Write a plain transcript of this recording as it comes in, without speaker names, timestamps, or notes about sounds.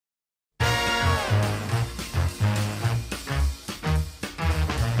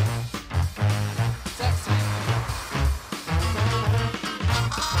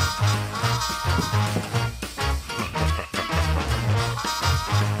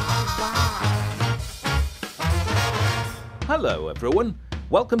Hello everyone,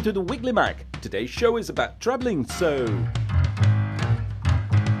 welcome to the Weekly Mag. Today's show is about travelling, so...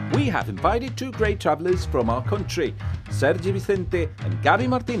 We have invited two great travellers from our country, Sergi, Vicente and Gabi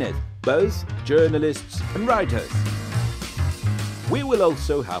Martínez, both journalists and writers. We will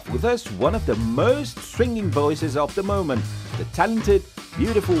also have with us one of the most swinging voices of the moment, the talented,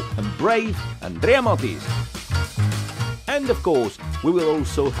 beautiful and brave Andrea Motis. And of course, we will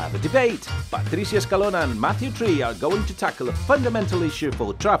also have a debate. Patricia, Escalona and Matthew Tree are going to tackle a fundamental issue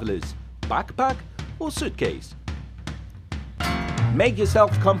for travellers, backpack or suitcase. Make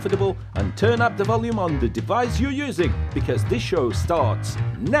yourself comfortable and turn up the volume on the device you're using, because this show starts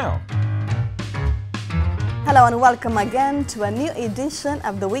now. Hello and welcome again to a new edition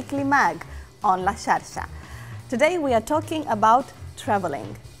of the Weekly Mag on Xarxa. Today we are talking about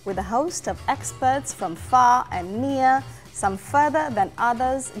traveling with a host of experts from far and near, some further than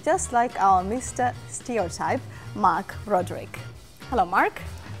others, just like our Mr. Stereotype, Mark Roderick. Hello Mark,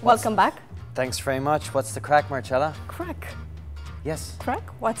 welcome back. Thanks very much. What's the crack, Marcella? Crack? Yes. Crack?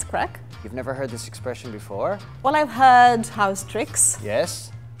 What's crack? You've never heard this expression before? Well, I've heard house tricks.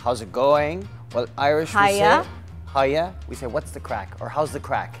 Yes. How's it going? Well, Irish we say hiya. We say what's the crack or how's the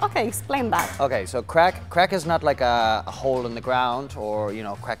crack? Okay, explain that. Okay, so crack is not like a hole in the ground or, you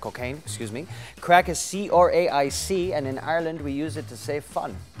know, crack cocaine, excuse me. Crack is C-R-A-I-C, and in Ireland we use it to say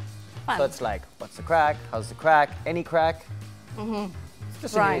fun. So it's like, what's the crack? How's the crack? Any crack? Mm-hmm.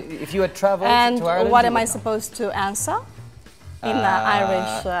 Just right. If you had traveled to Ireland. And what am I supposed to answer in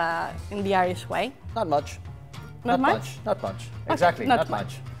the Irish way? Not much. Not much? Not much. Okay, Exactly, not not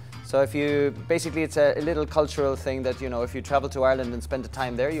much. So if you, basically it's a little cultural thing that, you know, if you travel to Ireland and spend the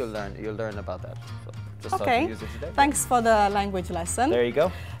time there, you'll learn about that. So just thought to use it today. Thanks for the language lesson. There you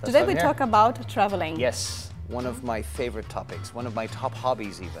go. Today we talk about traveling. Yes, one of my favorite topics, one of my top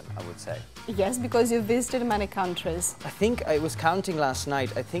hobbies even, I would say. Yes, because you've visited many countries. I think I was counting last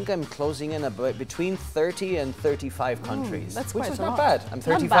night. I think I'm closing in about between 30 and 35 countries. That's which quite is a not lot. bad. I'm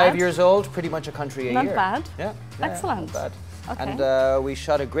 35 bad. years old, pretty much a country a year. Not bad. Yeah. Excellent. Not bad. Okay. And we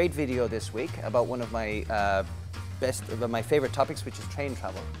shot a great video this week about one of my my favorite topics, which is train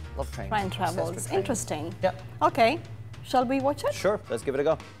travel. Love trains. Train travels. Interesting. Yeah. Okay. Shall we watch it? Sure. Let's give it a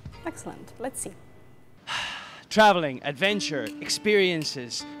go. Excellent. Let's see. Traveling, adventure,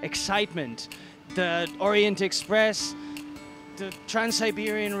 experiences, excitement, the Orient Express, the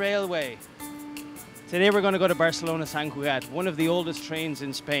Trans-Siberian Railway. Today we're going to go to Barcelona San Cugat, one of the oldest trains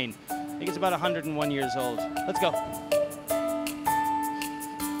in Spain. I think it's about 101 years old. Let's go.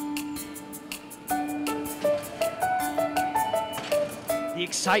 The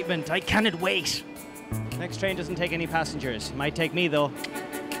excitement, I cannot wait. Next train doesn't take any passengers. Might take me though.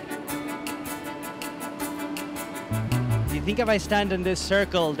 Do you think if I stand in this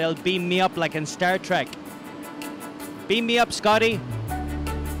circle, they'll beam me up like in Star Trek? Beam me up, Scotty.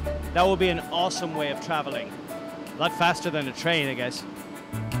 That would be an awesome way of traveling. A lot faster than a train, I guess.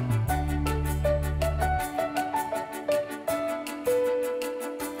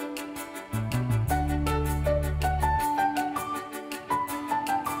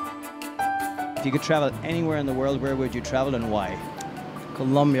 If you could travel anywhere in the world, where would you travel and why?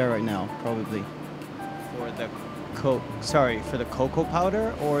 Colombia right now, probably. For the for the cocoa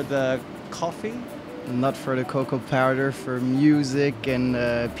powder or the coffee? Not for the cocoa powder, for music and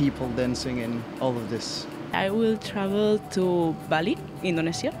people dancing and all of this. I will travel to Bali,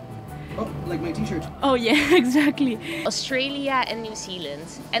 Indonesia. Oh, like my t-shirt. Oh yeah, exactly. Australia and New Zealand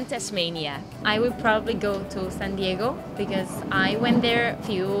and Tasmania. I would probably go to San Diego because I went there a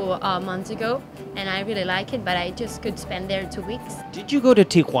few months ago and I really like it, but I just could spend there 2 weeks. Did you go to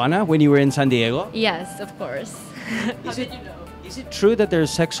Tijuana when you were in San Diego? Yes, of course. How did you know? Is it true that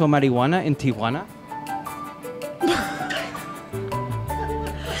there's sexual marijuana in Tijuana?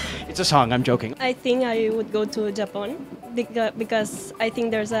 It's a song, I'm joking. I think I would go to Japan because I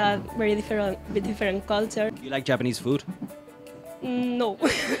think there's a very different culture. You like Japanese food? No.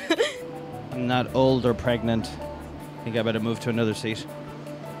 I'm not old or pregnant. I think I better move to another seat.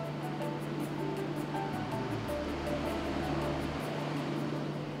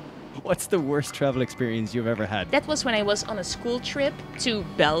 What's the worst travel experience you've ever had? That was when I was on a school trip to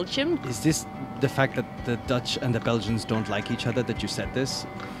Belgium. Is this the fact that the Dutch and the Belgians don't like each other that you said this?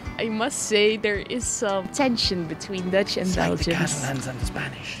 I must say there is some tension between Dutch and Belgians. Like the Catalans and the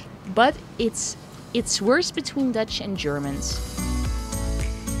Spanish. But it's worse between Dutch and Germans.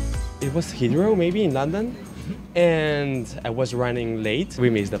 It was Heathrow, maybe in London, and I was running late. We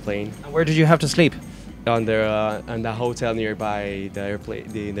missed the plane. And where did you have to sleep? On the hotel nearby the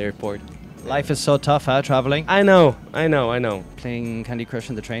airport. Life is so tough, huh, traveling? I know. Playing Candy Crush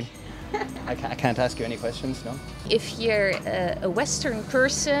in the train? I can't ask you any questions, no? If you're a Western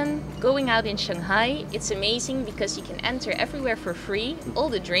person going out in Shanghai, it's amazing because you can enter everywhere for free. All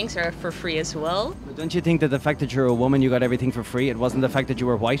the drinks are for free as well. But don't you think that the fact that you're a woman, you got everything for free? It wasn't the fact that you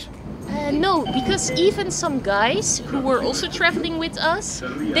were white? No, because even some guys who were also traveling with us,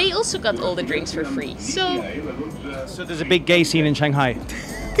 they also got all the drinks for free. So there's a big gay scene in Shanghai.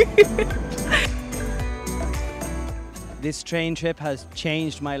 This train trip has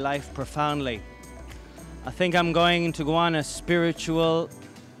changed my life profoundly. I think I'm going to go on a spiritual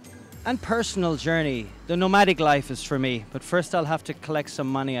and personal journey. The nomadic life is for me, but first I'll have to collect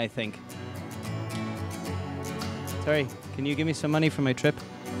some money, I think. Sorry, can you give me some money for my trip?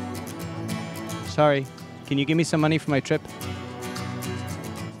 Sorry, can you give me some money for my trip?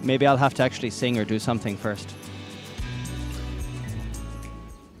 Maybe I'll have to actually sing or do something first.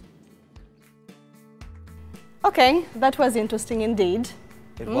 Okay, that was interesting indeed.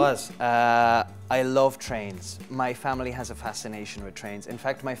 It was. I love trains. My family has a fascination with trains. In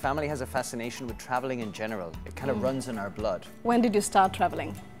fact, my family has a fascination with traveling in general. It kind of runs in our blood. When did you start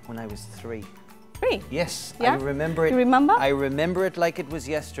traveling? When I was 3. 3? Yes, Yeah? I remember it. You remember? I remember it like it was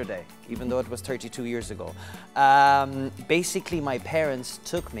yesterday, even though it was 32 years ago. Basically, my parents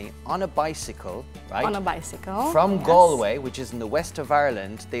took me on a bicycle, right? On a bicycle. From yes. Galway, which is in the west of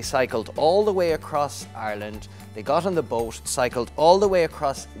Ireland. They cycled all the way across Ireland. They got on the boat, cycled all the way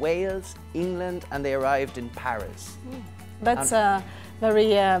across Wales, England, and they arrived in Paris. That's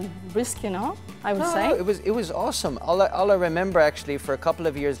very brisk, you know, I would say. It was awesome. All I remember actually, for a couple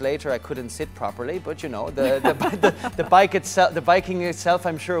of years later, I couldn't sit properly, but you know, the bike itself, the biking itself,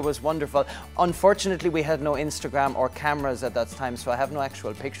 I'm sure was wonderful. Unfortunately, we had no Instagram or cameras at that time, so I have no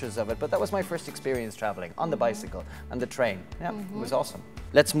actual pictures of it, but that was my first experience traveling on the bicycle and the train. Yeah, it was awesome.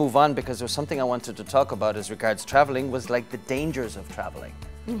 Let's move on, because there's something I wanted to talk about as regards traveling, was like the dangers of traveling.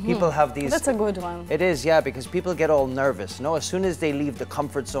 People have these... That's a good one. It is, yeah, because people get all nervous. No, as soon as they leave the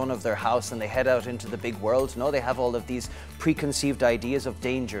comfort zone of their house and they head out into the big world, no, they have all of these preconceived ideas of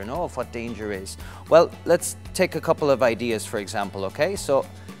danger, no, of what danger is. Well, let's take a couple of ideas, for example, okay? So,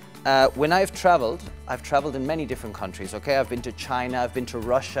 when I've traveled in many different countries, okay? I've been to China, I've been to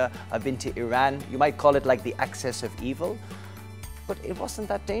Russia, I've been to Iran. You might call it like the axis of evil, but it wasn't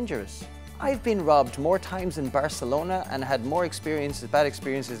that dangerous. I've been robbed more times in Barcelona and had more experiences, bad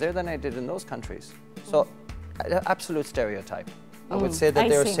experiences there than I did in those countries. So, absolute stereotype. I would say that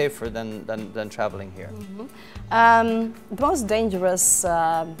they're safer than traveling here. The most dangerous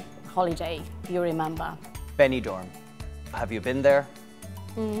holiday you remember? Benidorm. Have you been there?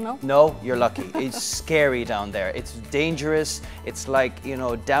 No. No, you're lucky. It's scary down there. It's dangerous. It's like, you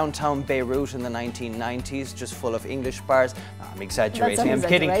know, downtown Beirut in the 1990s, just full of English bars. No, I'm exaggerating. I'm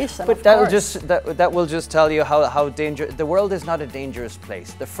kidding. But that will just tell you how dangerous. The world is not a dangerous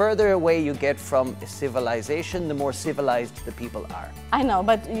place. The further away you get from civilization, the more civilized the people are. I know,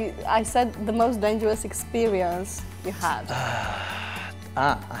 but I said the most dangerous experience you had.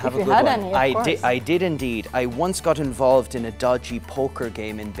 I have a good one. I did indeed. I once got involved in a dodgy poker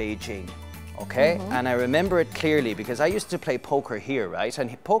game in Beijing, okay? And I remember it clearly because I used to play poker here, right?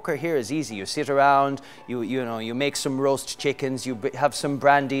 And poker here is easy. You sit around, you know, you make some roast chickens, you have some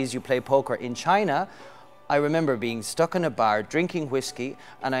brandies, you play poker. In China, I remember being stuck in a bar, drinking whiskey,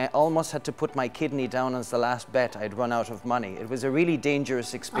 and I almost had to put my kidney down as the last bet. I'd run out of money. It was a really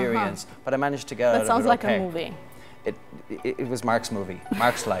dangerous experience, but I managed to get out of it. That sounds like a movie. It was Mark's movie,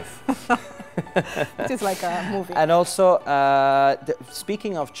 Mark's life. It is like a movie. And also,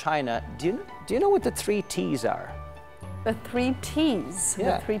 speaking of China, do you know what the 3 T's are? The 3 T's?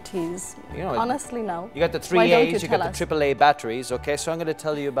 Yeah. The 3 T's. You know, honestly, no. You got the 3 A's, you got the AAA batteries, okay? So I'm going to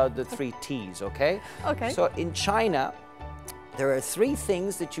tell you about the 3 T's, okay? Okay. So in China, there are 3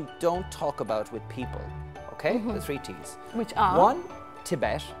 things that you don't talk about with people, okay? The 3 T's. Which are? 1,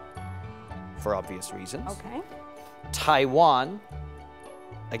 Tibet, for obvious reasons. Okay. Taiwan,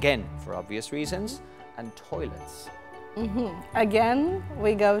 again, for obvious reasons, and toilets. Again,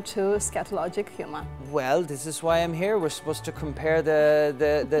 we go to scatologic humor. Well, this is why I'm here. We're supposed to compare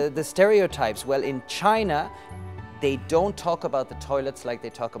the stereotypes. Well, in China, they don't talk about the toilets like they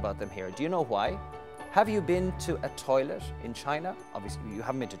talk about them here. Do you know why? Have you been to a toilet in China? Obviously, you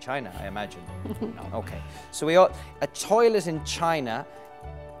haven't been to China, I imagine. No. Okay. So a toilet in China,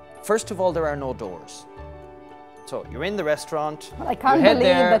 first of all, there are no doors. So you're in the restaurant. Well, I can't believe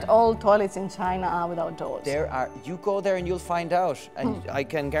that all toilets in China are without doors. You go there and you'll find out. And I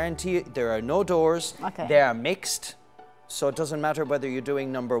can guarantee you there are no doors. Okay. They are mixed. So it doesn't matter whether you're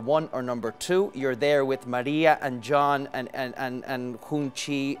doing number 1 or number 2. You're there with Maria and John and Hun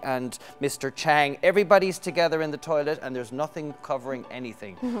Chi and Mr. Chang. Everybody's together in the toilet and there's nothing covering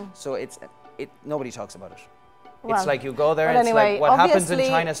anything. So it's nobody talks about it. Well, it's like you go there, but and anyway, it's like what happens in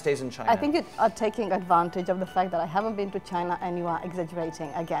China stays in China. I think you are taking advantage of the fact that I haven't been to China and you are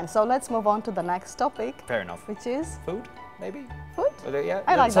exaggerating again. So let's move on to the next topic. Fair enough. Which is? Food, maybe? Food? Yeah,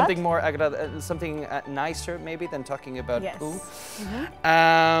 I like something that. more, something nicer maybe than talking about poo.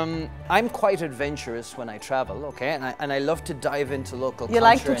 I'm quite adventurous when I travel, okay? And I love to dive into local culture. You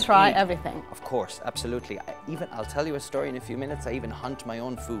like to and try eat. everything? Of course, absolutely. I'll tell you a story in a few minutes. I even hunt my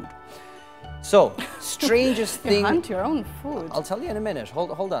own food. So, strangest thing. You hunt your own food? I'll tell you in a minute.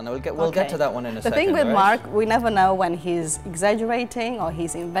 Hold on. We'll get to that one in a second. The thing with right? Mark, we never know when he's exaggerating or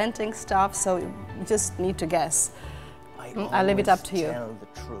he's inventing stuff, so you just need to guess. I'll leave it up to you. Tell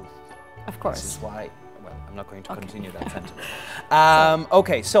the truth. Of course. This is why. Well, I'm not going to continue that sentence.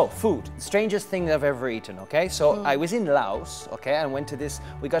 Okay, so food. Strangest thing I've ever eaten, okay? So I was in Laos, okay, and went to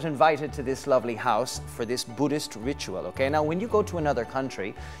we got invited to this lovely house for this Buddhist ritual, okay? Now, when you go to another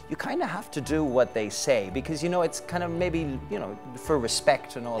country, you kind of have to do what they say because, you know, it's kind of maybe, you know, for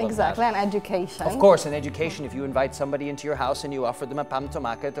respect and all of that. Exactly, and education. Of course, in education, if you invite somebody into your house and you offer them a pam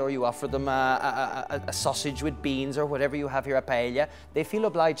tomaket or you offer them a sausage with beans or whatever you have here, a paella, they feel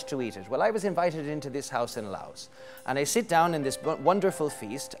obliged to eat it. Well, I was invited into this house in Laos and I sit down in this wonderful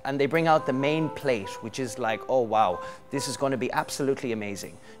feast and they bring out the main plate, which is like, oh wow, this is going to be absolutely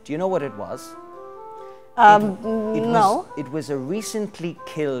amazing. Do you know what it was? No. It was a recently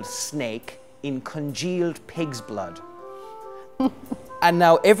killed snake in congealed pig's blood. And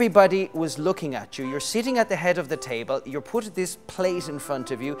now everybody was looking at you. You're sitting at the head of the table. You're put this plate in front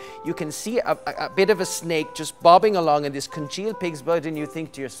of you. You can see a bit of a snake just bobbing along in this congealed pig's blood, and you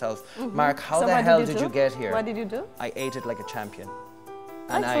think to yourself, Mark, how the hell did you get here? What did you do? I ate it like a champion.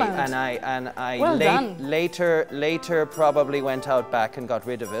 And I well done. later probably went out back and got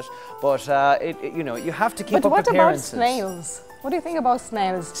rid of it. But you know, you have to keep up appearances. But what about snails? What do you think about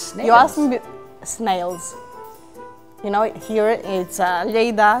snails? Snails? You asked me snails. You know, here it's a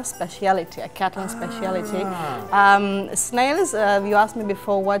Lleida speciality, a Catalan speciality. Snails, you asked me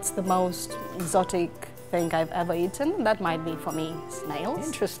before what's the most exotic thing I've ever eaten. That might be for me snails.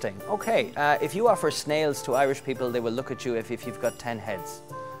 Interesting. Okay, if you offer snails to Irish people, they will look at you if you've got 10 heads.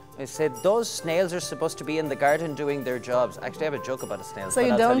 They said those snails are supposed to be in the garden doing their jobs. Actually, I have a joke about a snail. So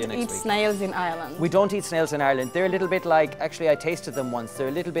you don't eat snails in Ireland? We don't eat snails in Ireland. They're a little bit like, actually I tasted them once, they're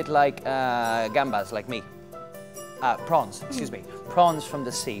a little bit like gambas, like me. Prawns, excuse me. Prawns from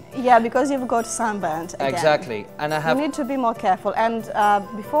the sea. Yeah, because you've got sunburnt again. Exactly. And I have... You need to be more careful. And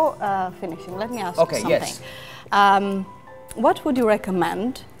before finishing, let me ask you something. Yes. What would you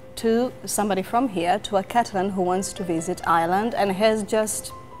recommend to somebody from here, to a Catalan who wants to visit Ireland and has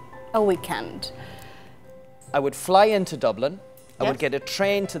just a weekend? I would fly into Dublin. I Yes. would get a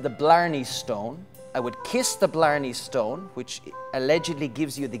train to the Blarney Stone. I would kiss the Blarney Stone, which allegedly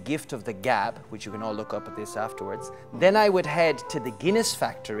gives you the gift of the gab, which you can all look up at this afterwards. Then I would head to the Guinness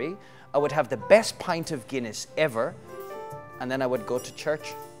factory. I would have the best pint of Guinness ever. And then I would go to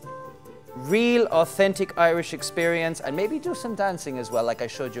church. Real, authentic Irish experience, and maybe do some dancing as well, like I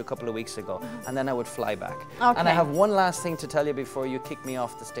showed you a couple of weeks ago. And then I would fly back. Okay. And I have one last thing to tell you before you kick me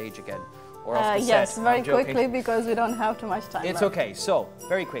off the stage again. Or off the yes, set. very I'm joking. quickly because we don't have too much time. It's okay. So,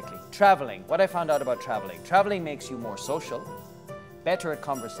 very quickly, traveling. What I found out about traveling. Traveling makes you more social, better at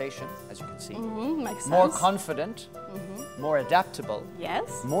conversation, as you can see. Makes sense. More confident, more adaptable.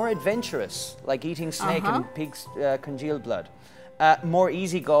 Yes. More adventurous, like eating snake and pig's congealed blood. More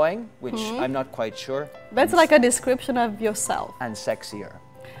easygoing, which I'm not quite sure. That's like a description of yourself. And sexier.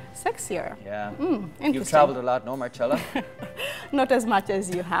 Sexier. Yeah. Interesting. You've traveled a lot, no, Marcella? Not as much as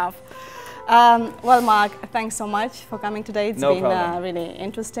you have. Well, Mark, thanks so much for coming today. It's No been problem. really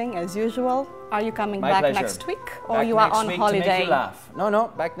interesting, as usual. Are you coming My back pleasure. next week, or Back you are next on week holiday? To make you laugh. No,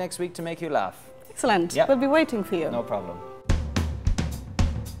 back next week to make you laugh. Excellent. Yep. We'll be waiting for you. No problem.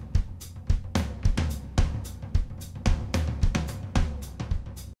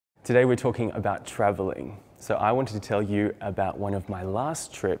 Today we're talking about traveling. So I wanted to tell you about one of my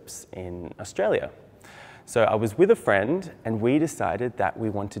last trips in Australia. So I was with a friend and we decided that we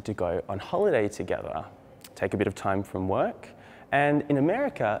wanted to go on holiday together, take a bit of time from work, and in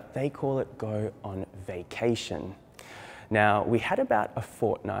America they call it go on vacation. Now we had about a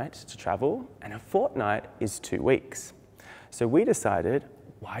fortnight to travel, and a fortnight is 2 weeks. So we decided,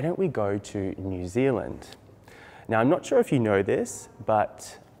 why don't we go to New Zealand? Now I'm not sure if you know this,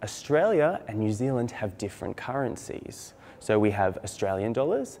 but Australia and New Zealand have different currencies. So we have Australian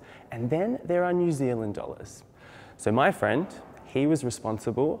dollars, and then there are New Zealand dollars. So my friend, he was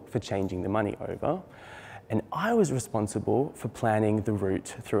responsible for changing the money over, and I was responsible for planning the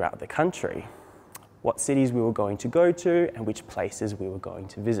route throughout the country, what cities we were going to go to and which places we were going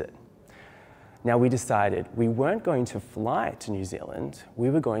to visit. Now we decided we weren't going to fly to New Zealand,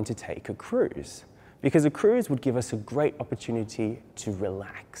 we were going to take a cruise, because a cruise would give us a great opportunity to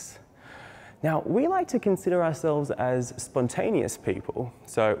relax. Now, we like to consider ourselves as spontaneous people,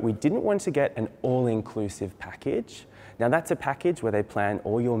 so we didn't want to get an all-inclusive package. Now, that's a package where they plan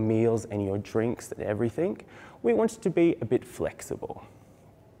all your meals and your drinks and everything. We wanted to be a bit flexible.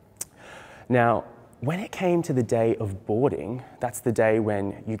 Now, when it came to the day of boarding, that's the day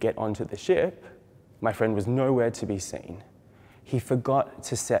when you get onto the ship, my friend was nowhere to be seen. He forgot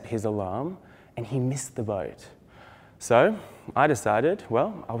to set his alarm and he missed the boat. So I decided,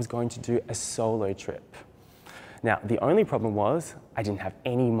 well, I was going to do a solo trip. Now, the only problem was I didn't have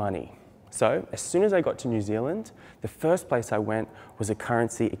any money. So as soon as I got to New Zealand, the first place I went was a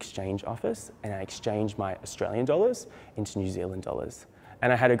currency exchange office, and I exchanged my Australian dollars into New Zealand dollars.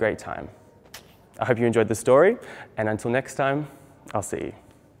 And I had a great time. I hope you enjoyed the story, and until next time, I'll see you.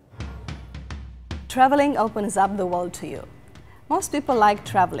 Traveling opens up the world to you. Most people like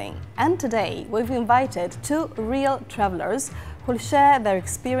traveling, and today we've invited two real travelers who'll share their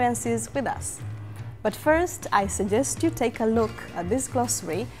experiences with us. But first, I suggest you take a look at this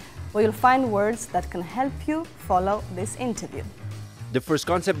glossary where you'll find words that can help you follow this interview. The first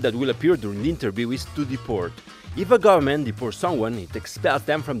concept that will appear during the interview is to deport. If a government deports someone, it expels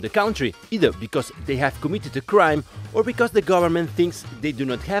them from the country, either because they have committed a crime or because the government thinks they do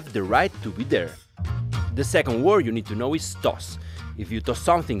not have the right to be there. The second word you need to know is toss. If you toss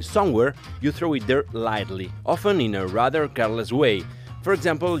something somewhere, you throw it there lightly, often in a rather careless way. For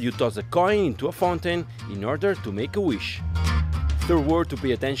example, you toss a coin into a fountain in order to make a wish. Third word to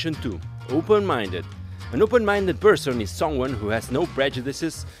pay attention to: open-minded. An open-minded person is someone who has no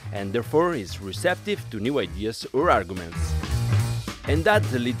prejudices and therefore is receptive to new ideas or arguments. And that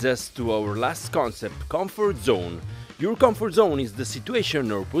leads us to our last concept, comfort zone. Your comfort zone is the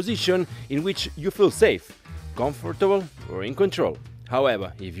situation or position in which you feel safe, comfortable or in control.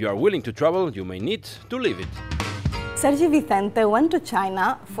 However, if you are willing to travel, you may need to leave it. Sergi Vicente went to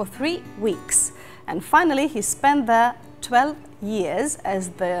China for 3 weeks, and finally he spent there 12 years as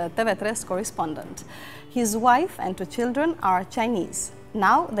the TV3 correspondent. His wife and 2 children are Chinese.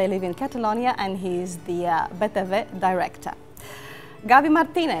 Now they live in Catalonia and he is the BTV director. Gabi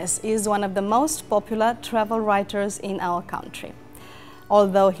Martínez is one of the most popular travel writers in our country.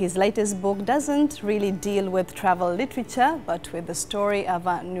 Although his latest book doesn't really deal with travel literature, but with the story of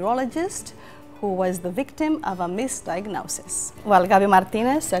a neurologist who was the victim of a misdiagnosis. Well, Gabi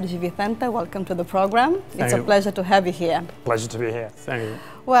Martínez, Sergi Vicente, welcome to the program. It's a pleasure to have you here. Pleasure to be here. Thank you.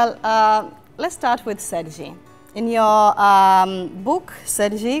 Well, let's start with Sergi. In your book,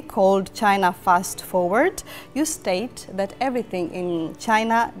 Sergi, called China Fast Forward, you state that everything in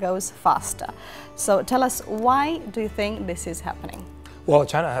China goes faster. So tell us, why do you think this is happening? Well,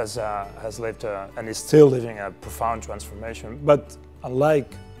 China has lived and is still living a profound transformation, but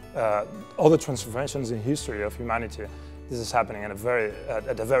unlike other transformations in history of humanity, this is happening at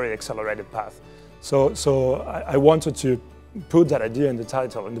a very accelerated path. So I wanted to put that idea in the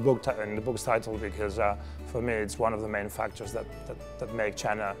title, in the book's title, because for me it's one of the main factors that make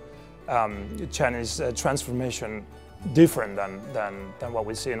Chinese transformation different than what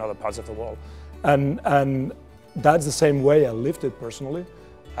we see in other parts of the world, and that's the same way I lived it personally.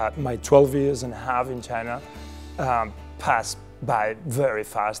 My 12 years and a half in China passed by very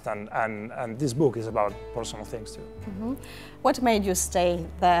fast, and this book is about personal things too. Mm-hmm. What made you stay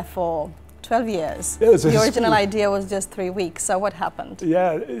there for 12 years? Yeah, the original idea was just 3 weeks, so what happened?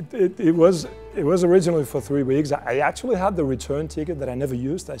 Yeah, it was originally for 3 weeks. I actually had the return ticket that I never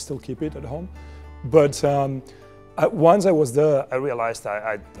used. I still keep it at home. But once I was there, I realized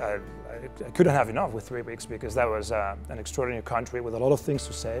I couldn't have enough with 3 weeks, because that was an extraordinary country with a lot of things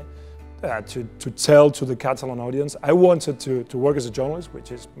to say, to tell to the Catalan audience. I wanted to work as a journalist,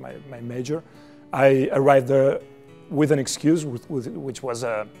 which is my major. I arrived there with an excuse, which was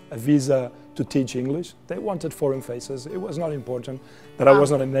a visa to teach English. They wanted foreign faces. It was not important that I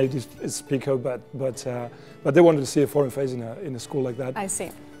was not a native speaker, but they wanted to see a foreign face in a school like that. I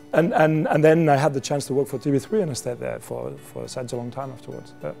see. And then I had the chance to work for TV3, and I stayed there for such a long time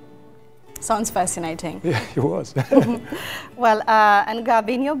afterwards. Yeah. Sounds fascinating. Yeah, it was. Well, and Gabi,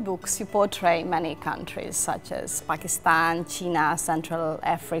 in your books you portray many countries such as Pakistan, China, Central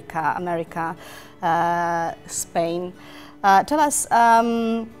Africa, America, Spain. Tell us,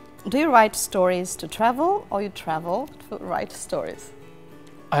 do you write stories to travel, or you travel to write stories?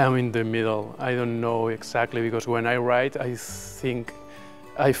 I am in the middle. I don't know exactly, because when I write, I think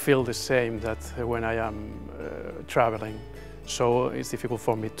I feel the same that when I am traveling. So it's difficult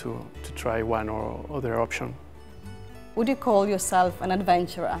for me to try one or other option. Would you call yourself an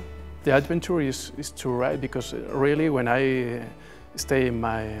adventurer? The adventure is to write, because really when I stay in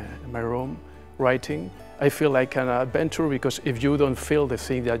my room writing, I feel like an adventure, because if you don't feel the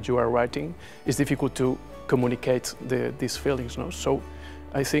thing that you are writing, it's difficult to communicate these feelings. No? So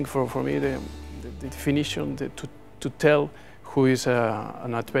I think for me the definition to tell who is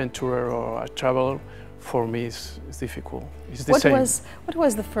an adventurer or a traveler, for me is difficult. It's the same. What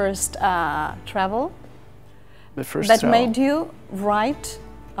was the first travel that made you write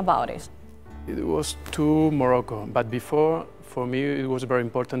about it? It was to Morocco, but before, for me, it was very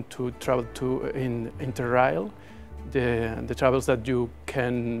important to travel in Interrail, the travels that you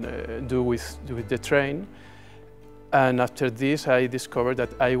can do with the train. And after this, I discovered that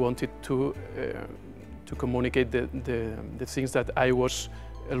I wanted to communicate the things that I was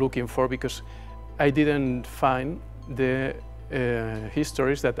looking for, because I didn't find the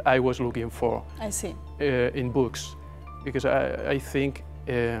histories that I was looking for. I see. In books, because I think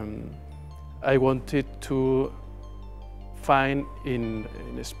I wanted to find in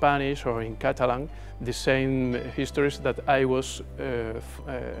Spanish or in Catalan the same histories that I was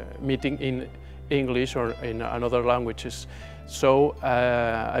meeting in English or in other languages. So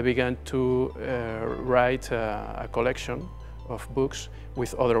I began to write a collection of books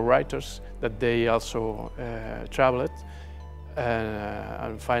with other writers that they also traveled,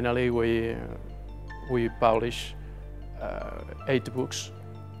 and finally we published 8 books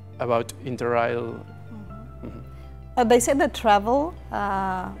about Interrail. They say that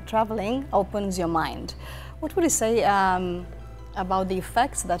traveling opens your mind. What would you say about the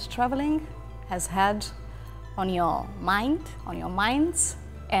effects that traveling has had on your mind, on your minds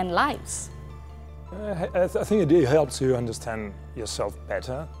and lives? I think it helps you understand yourself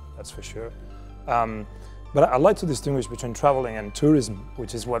better, that's for sure. But I'd like to distinguish between traveling and tourism,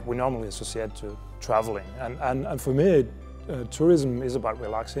 which is what we normally associate to traveling. And for me, tourism is about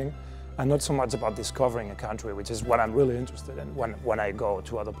relaxing and not so much about discovering a country, which is what I'm really interested in when I go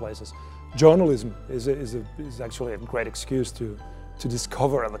to other places. Journalism is actually a great excuse to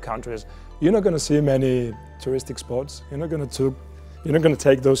discover other countries. You're not going to see many touristic spots. You're not going to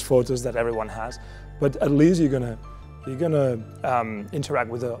take those photos that everyone has, but at least you're going to interact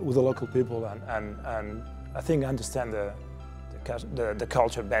with the local people and I think understand the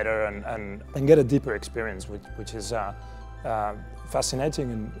culture better and get a deeper experience, which is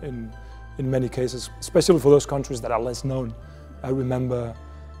fascinating in many cases, especially for those countries that are less known. I remember,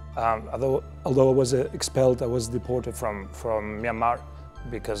 although I was expelled, I was deported from Myanmar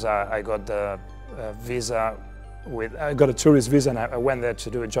because I got the visa I got a tourist visa and I went there to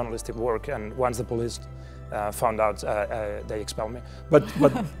do a journalistic work, and once the police found out, they expelled me. But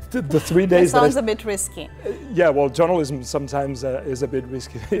the 3 days that sounds a bit risky. Yeah, well, journalism sometimes is a bit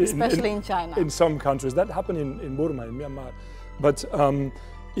risky. Especially in China. In some countries. That happened in Burma, in Myanmar. But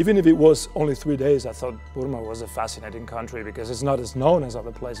even if it was only 3 days, I thought Burma was a fascinating country because it's not as known as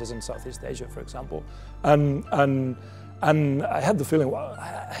other places in Southeast Asia, for example. And I had the feeling, well,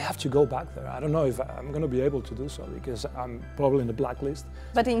 I have to go back there. I don't know if I'm going to be able to do so because I'm probably in the blacklist.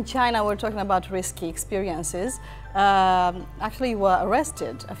 But in China, we're talking about risky experiences. Actually, you were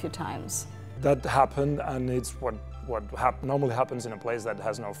arrested a few times. That happened, and it's what normally happens in a place that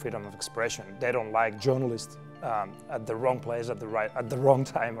has no freedom of expression. They don't like journalists at the wrong place at the wrong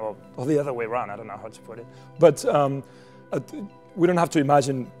time, or the other way around. I don't know how to put it. But we don't have to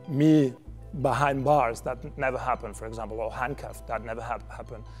imagine me behind bars. That never happened, for example, or handcuffed. That never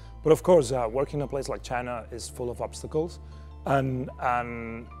happened. But of course, working in a place like China is full of obstacles, and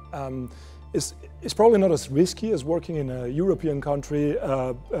it's probably not as risky as working in a European country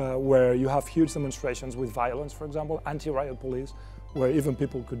where you have huge demonstrations with violence, for example, anti-riot police, where even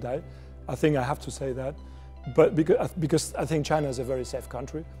people could die. I think I have to say that, but because I think China is a very safe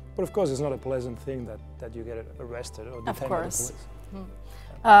country. But of course, it's not a pleasant thing that you get arrested or detained by the police.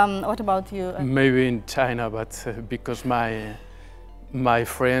 What about you? Maybe in China, but because my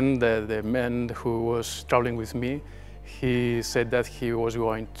friend, the man who was traveling with me, he said that he was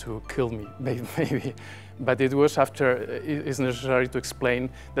going to kill me, maybe. But it was after, it's necessary to explain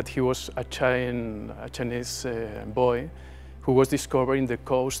that he was a Chinese boy who was discovering the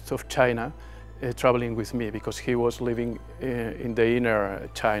coast of China, traveling with me, because he was living in the inner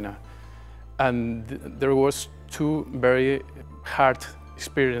China. And there was two very hard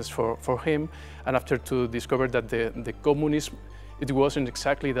experience for him, and after to discover that the communism, it wasn't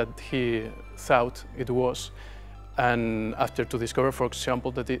exactly that he thought it was, and after to discover, for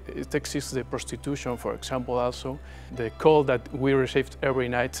example, that it exists the prostitution, for example, also the call that we received every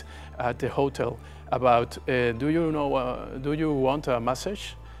night at the hotel about do you want a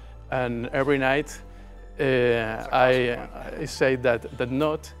massage, and every night I say that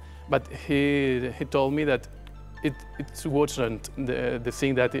not, But he told me that it wasn't the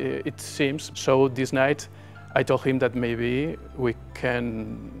thing that it seems. So this night, I told him that maybe we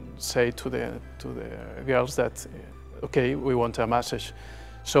can say to the girls that, okay, we want a massage.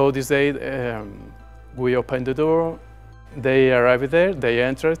 So this day, we opened the door, they arrived there, they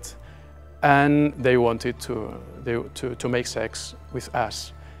entered, and they wanted to make sex with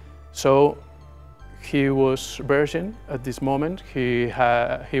us. So he was virgin at this moment. He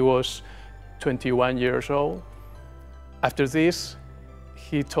was 21 years old. After this,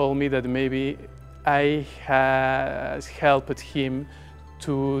 he told me that maybe I had helped him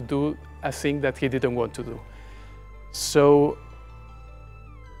to do a thing that he didn't want to do. So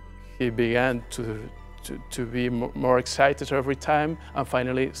he began to be more excited every time, and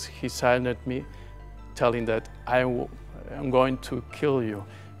finally he signed me, telling that I'm going to kill you.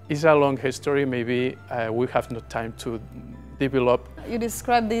 It's a long history, maybe we have no time to develop. You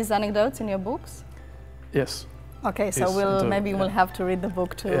describe these anecdotes in your books? Yes. Okay, so we'll have to read the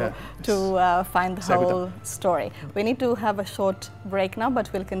book to find the whole story. We need to have a short break now,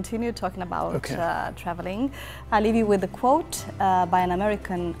 but we'll continue talking about traveling. I'll leave you with a quote by an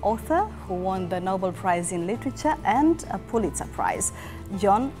American author who won the Nobel Prize in Literature and a Pulitzer Prize,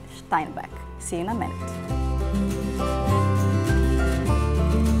 John Steinbeck. See you in a minute.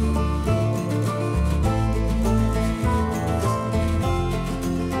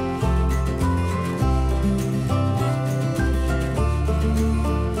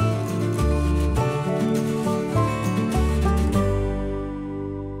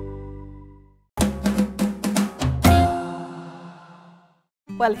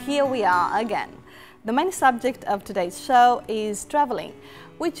 Well, here we are again. The main subject of today's show is traveling,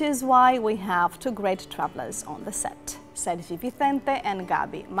 which is why we have two great travelers on the set, Sergi Vicente and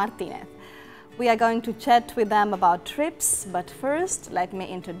Gabi Martínez. We are going to chat with them about trips, but first let me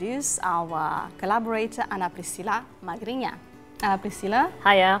introduce our collaborator, Ana Priscila Magrinha. Ana Priscila.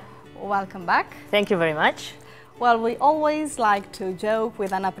 Hiya. Welcome back. Thank you very much. Well, we always like to joke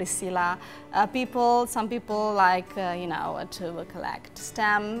with Ana Priscila. Some people like, to collect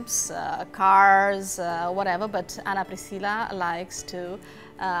stamps, cars, whatever, but Ana Priscila likes to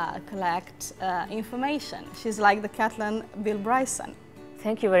collect information. She's like the Catalan Bill Bryson.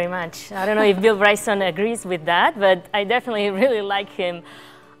 Thank you very much. I don't know if Bill Bryson agrees with that, but I definitely really like him.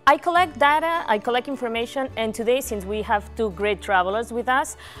 I collect data, I collect information, and today, since we have two great travelers with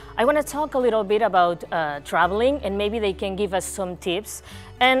us, I want to talk a little bit about traveling, and maybe they can give us some tips.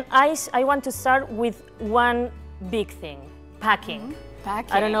 And I want to start with one big thing, packing.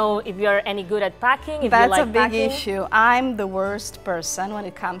 Packing. I don't know if you're any good at packing, if That's you like a big packing. issue. I'm the worst person when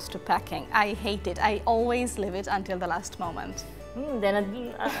it comes to packing. I hate it. I always leave it until the last moment.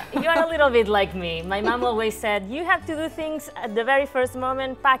 Then you're a little bit like me. My mom always said, you have to do things at the very first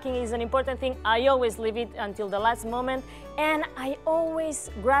moment. Packing is an important thing. I always leave it until the last moment. And I always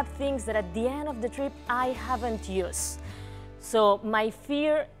grab things that at the end of the trip I haven't used. So my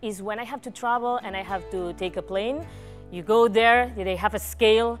fear is when I have to travel and I have to take a plane, you go there, they have a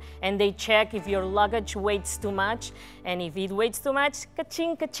scale, and they check if your luggage weighs too much. And if it weighs too much,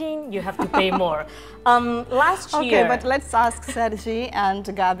 ka-ching, ka-ching, you have to pay more. Last year... Okay, but let's ask Sergi and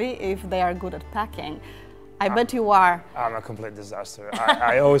Gabi if they are good at packing. I bet you are. I'm a complete disaster.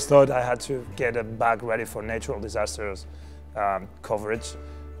 I always thought I had to get a bag ready for natural disasters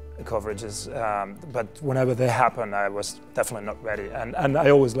coverages, but whenever they happen, I was definitely not ready. And I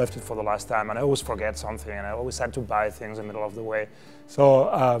always left it for the last time, and I always forget something, and I always had to buy things in the middle of the way. So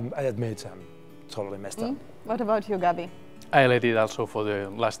I admit I'm totally messed up. What about you, Gabi? I let it also for the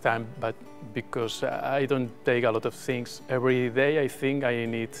last time, but because I don't take a lot of things every day, I think I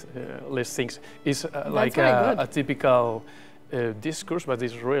need less things. It's like a typical discourse, but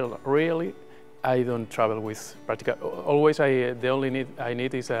it's really. I don't travel with practical. Always, the only I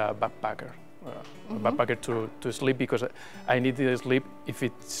need is a backpacker, a backpacker to sleep, because I need to sleep, if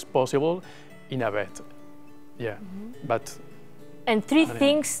it's possible, in a bed. Yeah, but. And three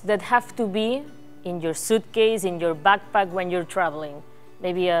things that have to be in your suitcase, in your backpack when you're traveling.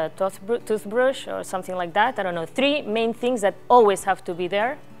 Maybe a toothbrush or something like that. I don't know. Three main things that always have to be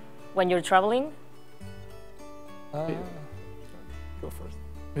there when you're traveling. Go first.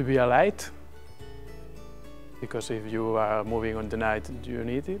 Maybe a light. Because if you are moving on the night, you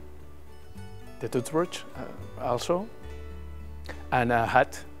need it. The toothbrush also, and a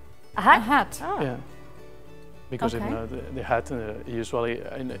hat. A hat? A hat. Oh. Yeah. Because if not, the hat usually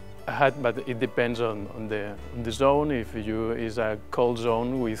a hat, but it depends on the zone. If you is a cold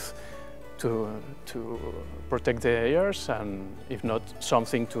zone with to protect the ears, and if not,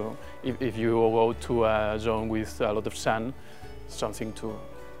 something to if you go to a zone with a lot of sun, something to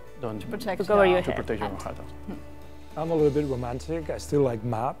don't protect cover your to head. protect your head. I'm a little bit romantic. I still like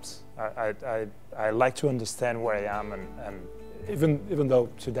maps. I like to understand where I am, and even though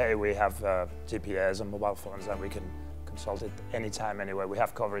today we have GPS and mobile phones and we can consult it anytime, anywhere, we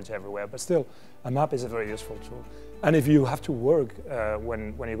have coverage everywhere, but still a map is a very useful tool. And if you have to work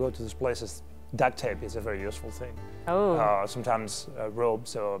when you go to these places, duct tape is a very useful thing. Oh. Sometimes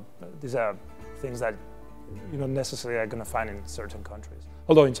ropes, or these are things that you not necessarily are going to find in certain countries.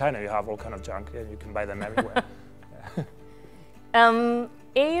 Although in China you have all kind of junk and you can buy them everywhere.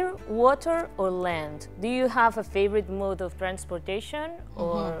 Air, water, or land? Do you have a favorite mode of transportation,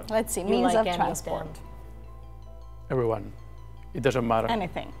 or let's see, you means like of transport? Everyone. It doesn't matter.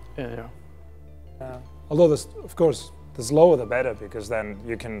 Anything. Yeah. Although, of course, the slower the better, because then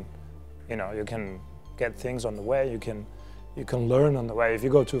you can get things on the way. You can learn on the way. If you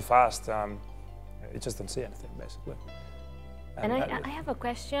go too fast, you just don't see anything, basically. And I have a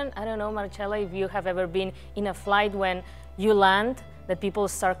question. I don't know, Marcella, if you have ever been in a flight when you land, that people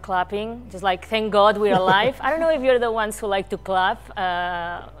start clapping, just like, thank God we're alive. I don't know if you're the ones who like to clap.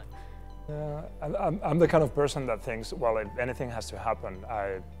 I'm the kind of person that thinks, well, if anything has to happen,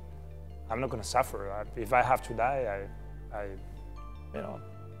 I'm not going to suffer. If I have to die, I'm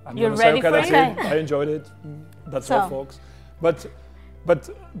You're going to say, ready okay, for that's it? it. I enjoyed it. That's all, folks. But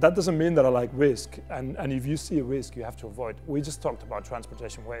that doesn't mean that I like risk. And if you see a risk, you have to avoid. We just talked about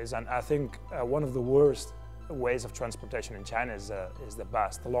transportation ways, and I think one of the worst ways of transportation in China is the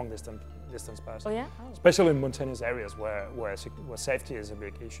bus, the long distance bus. Oh yeah? Especially in mountainous areas where safety is a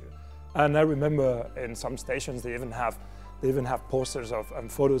big issue. And I remember in some stations they even have posters of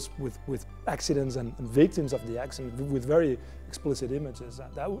and photos with accidents and victims of the accident with very explicit images.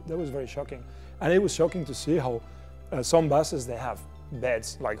 That was very shocking. And it was shocking to see how some buses, they have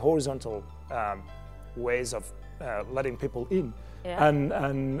beds, like horizontal ways of letting people in. Yeah.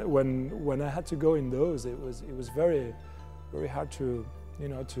 And when I had to go in those, it was very, very hard to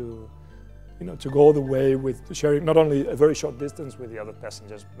go all the way with sharing not only a very short distance with the other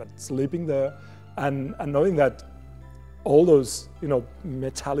passengers, but sleeping there and knowing that all those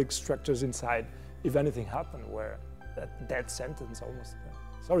metallic structures inside, if anything happened, were a death sentence almost.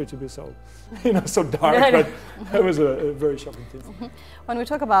 Sorry to be so so dark, but that was a very shocking thing. When we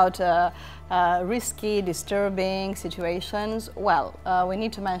talk about risky, disturbing situations, well, we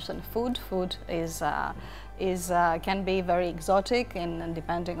need to mention food. Food can be very exotic and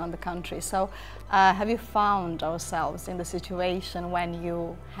depending on the country. So have you found ourselves in the situation when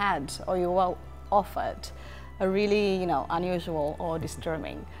you had or you were offered a really unusual or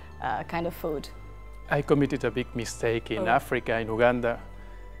disturbing kind of food? I committed a big mistake in Africa, in Uganda,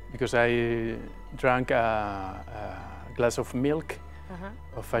 because I drank a glass of milk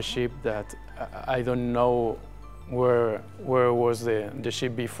of a sheep that I don't know where was the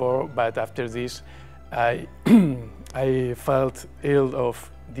sheep before, but after this I felt ill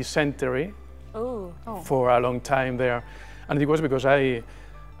of dysentery for a long time there, and it was because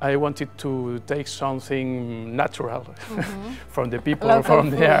I wanted to take something natural from the people local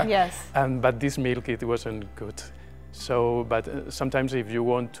from food, there, yes. but this milk, it wasn't good. So, but sometimes if you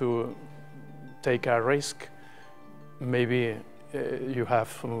want to take a risk, maybe you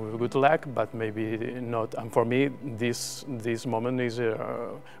have good luck, but maybe not. And for me, this moment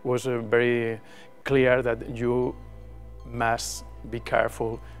was very clear that you must be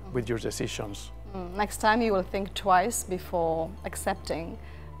careful with your decisions. Next time you will think twice before accepting,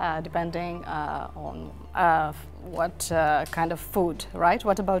 depending on what kind of food, right?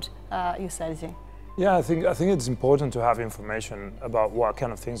 What about you, Sergi? Yeah, I think it's important to have information about what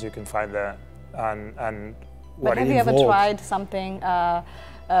kind of things you can find there and what it involves. But have you ever tried something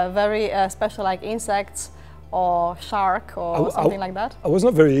very special, like insects or shark or something like that? I was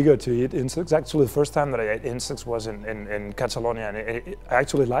not very eager to eat insects. Actually, the first time that I ate insects was in Catalonia, and I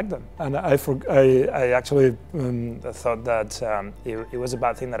actually liked them. And I actually thought that it was a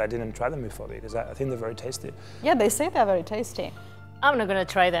bad thing that I didn't try them before, because I think they're very tasty. Yeah, they say they're very tasty. I'm not going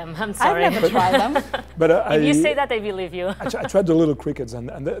to try them, I'm sorry. I've never tried them. But if you say that, I believe you. I tried the little crickets,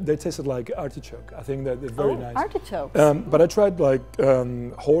 and they tasted like artichoke. I think that they're very nice. Artichokes. But I tried like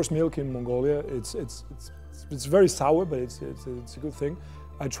horse milk in Mongolia. It's very sour, but it's a good thing.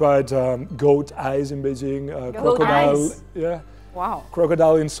 I tried goat eyes in Beijing, crocodile. Eyes? Yeah. Wow.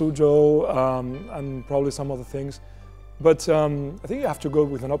 Crocodile in Suzhou, and probably some other things. But I think you have to go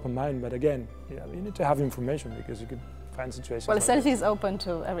with an open mind. But again, you need to have information, because you could find situations. Well, like Sergi is open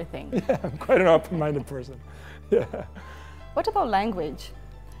to everything. Yeah, I'm quite an open-minded person. Yeah. What about language?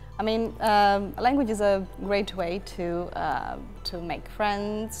 I mean, language is a great way to make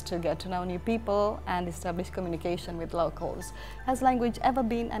friends, to get to know new people and establish communication with locals. Has language ever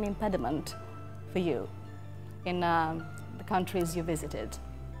been an impediment for you in the countries you visited?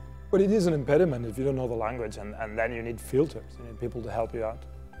 But it is an impediment if you don't know the language, and then you need filters, you need people to help you out.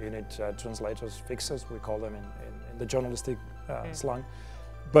 You need translators, fixers, we call them in the journalistic slang.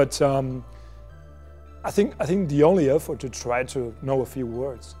 But I think the only effort to try to know a few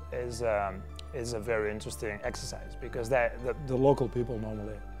words is a very interesting exercise, because the local people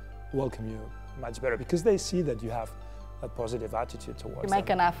normally welcome you much better because they see that you have a positive attitude towards them. You make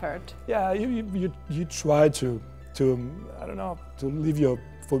an effort. Yeah, you try to I don't know, to leave your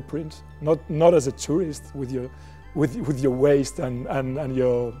footprint, not as a tourist with your waste and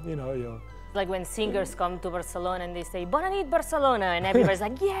your, you know, your. Like when singers come to Barcelona and they say, Bona nit, Barcelona, and everybody's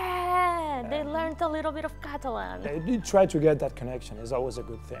like, yeah, they learned a little bit of Catalan. You try to get that connection, is always a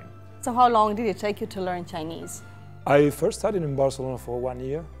good thing. So how long did it take you to learn Chinese? I first studied in Barcelona for 1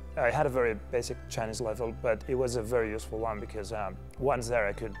 year. I had a very basic Chinese level, but it was a very useful one because once there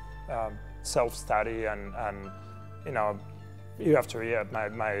I could self-study and you know, year after year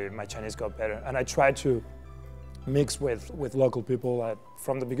my Chinese got better. And I tried to mix with local people.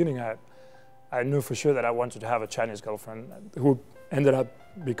 From the beginning I knew for sure that I wanted to have a Chinese girlfriend who ended up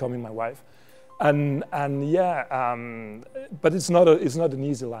becoming my wife, and yeah, but it's not an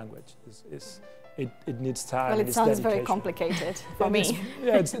easy language. It needs time. Well, it sounds very complicated for me.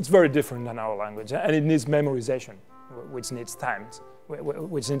 Yeah, it's very different than our language, and it needs memorization, which needs time.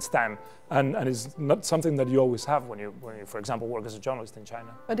 And it's not something that you always have when you, for example, work as a journalist in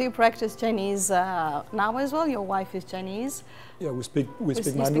China. But do you practice Chinese now as well? Your wife is Chinese. Yeah, we speak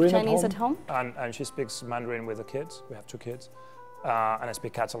Mandarin Chinese at home. And she speaks Mandarin with the kids. We have 2 kids, and I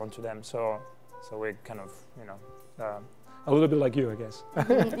speak Catalan to them. So we kind of, you know, a little bit like you, I guess.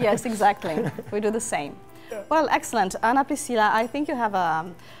 Yes, exactly. We do the same. Yeah. Well, excellent. Ana Priscilla, I think you have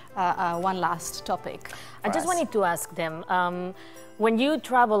one last topic. I just wanted to ask them. When you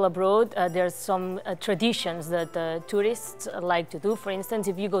travel abroad, there's some traditions that tourists like to do. For instance,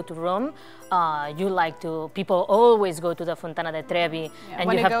 if you go to Rome, people always go to the Fontana de Trevi. Yeah. And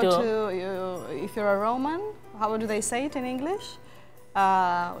when you have if you're a Roman, how do they say it in English?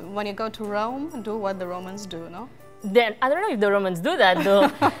 When you go to Rome, do what the Romans do, no? Then, I don't know if the Romans do that though.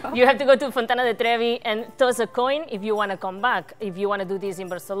 You have to go to Fontana de Trevi and toss a coin if you want to come back. If you want to do this in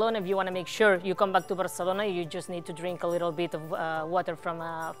Barcelona, if you want to make sure you come back to Barcelona, you just need to drink a little bit of water from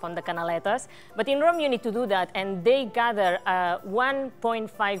the canaletas. But in Rome you need to do that, and they gather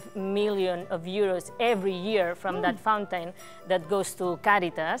 1.5 million of euros every year from that fountain that goes to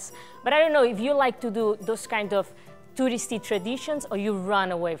Caritas. But I don't know if you like to do those kind of touristy traditions or you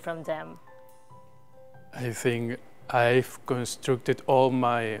run away from them. I think I've built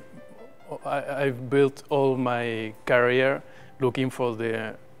all my career looking for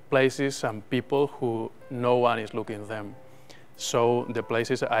the places and people who no one is looking them. So the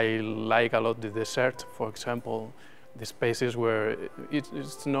places I like a lot, the desert, for example, the spaces where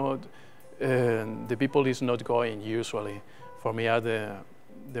it's not, the people is not going usually. For me are the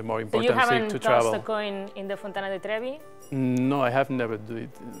more important thing to travel. So you haven't tossed a coin in the Fontana de Trevi? No, I have never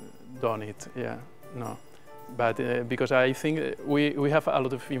done it, yeah, no. But because I think we have a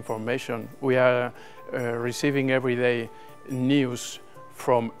lot of information. We are receiving every day news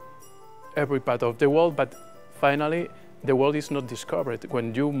from every part of the world, but finally the world is not discovered.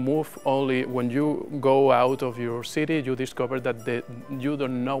 When you move when you go out of your city, you discover that you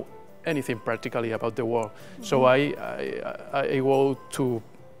don't know anything practically about the world. Mm-hmm. So I go to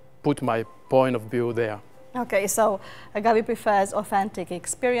put my point of view there. Okay, so Gabi prefers authentic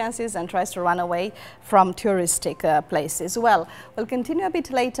experiences and tries to run away from touristic places. Well, we'll continue a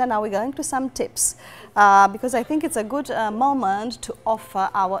bit later. Now we're going to some tips because I think it's a good moment to offer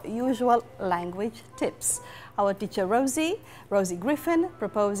our usual language tips. Our teacher Rosie Griffin,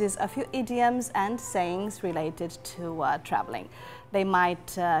 proposes a few idioms and sayings related to traveling. They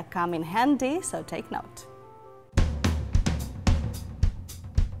might come in handy, so take note.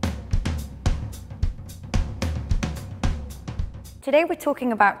 Today we're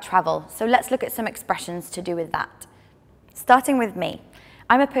talking about travel, so let's look at some expressions to do with that. Starting with me.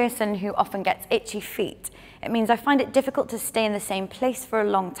 I'm a person who often gets itchy feet. It means I find it difficult to stay in the same place for a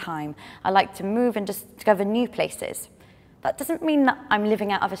long time. I like to move and discover new places. That doesn't mean that I'm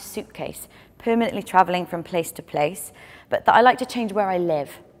living out of a suitcase, permanently traveling from place to place, but that I like to change where I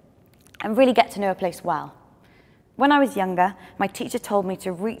live and really get to know a place well. When I was younger, my teacher told me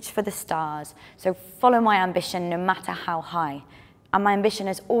to reach for the stars, so follow my ambition no matter how high. And my ambition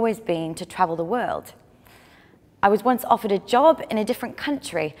has always been to travel the world. I was once offered a job in a different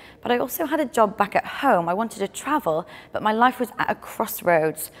country, but I also had a job back at home. I wanted to travel, but my life was at a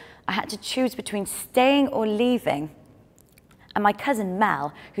crossroads. I had to choose between staying or leaving. And my cousin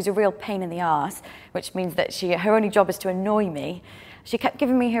Mel, who's a real pain in the arse, which means that her only job is to annoy me, she kept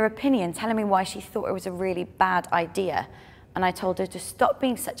giving me her opinion, telling me why she thought it was a really bad idea. And I told her to stop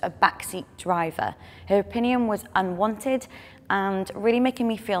being such a backseat driver. Her opinion was unwanted and really making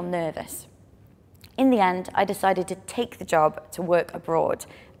me feel nervous. In the end, I decided to take the job to work abroad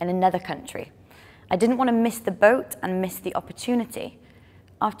in another country. I didn't want to miss the boat and miss the opportunity.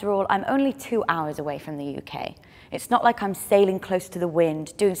 After all, I'm only 2 hours away from the UK. It's not like I'm sailing close to the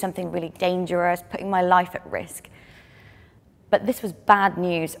wind, doing something really dangerous, putting my life at risk. But this was bad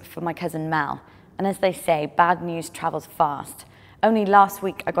news for my cousin Mel. And as they say, bad news travels fast. Only last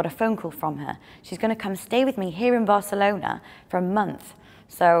week, I got a phone call from her. She's going to come stay with me here in Barcelona for a month.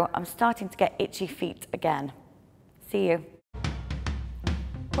 So I'm starting to get itchy feet again. See you.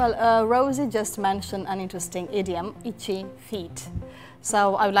 Well, Rosie just mentioned an interesting idiom, itchy feet.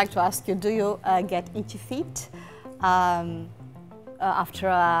 So I would like to ask you, do you get itchy feet after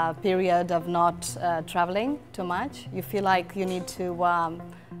a period of not traveling too much? You feel like you need to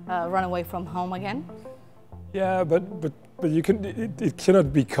run away from home again? Yeah, but you can. It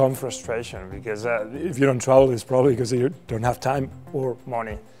cannot become frustration, because if you don't travel, it's probably because you don't have time or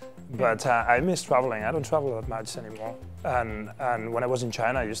money. But I miss traveling. I don't travel that much anymore. And when I was in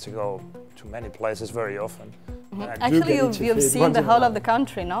China, I used to go to many places very often. Actually, you've seen the whole of the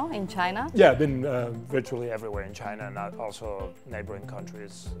country, no? In China? Yeah, I've been virtually everywhere in China, and also neighboring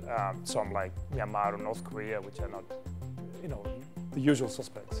countries, some like Myanmar or North Korea, which are not, the usual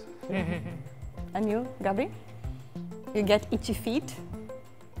suspects. And you, Gabi? You get itchy feet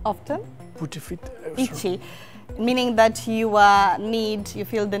often? Itchy feet? Itchy, meaning that you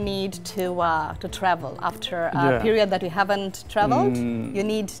feel the need to travel after a period that you haven't traveled. You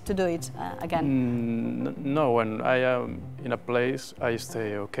need to do it again. No, when I am in a place, I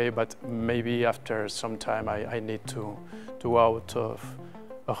stay okay, but maybe after some time I need to go out of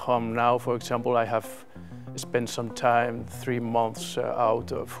a home. Now, for example, I have spent some time, 3 months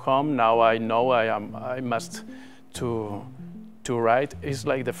out of home. Now I know I must to write. It's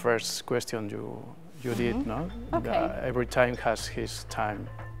like the first question you did, no? Okay. Every time has his time.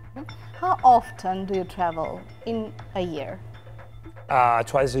 How often do you travel in a year?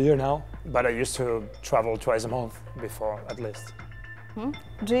 Twice a year now, but I used to travel twice a month before, at least.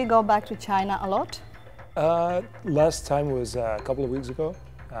 Do you go back to China a lot? Last time was a couple of weeks ago.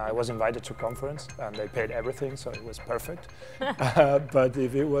 I was invited to a conference and they paid everything, so it was perfect. But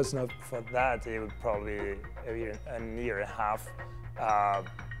if it was not for that, it would probably a year and a half,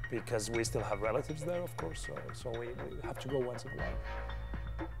 because we still have relatives there, of course, so we have to go once in a while.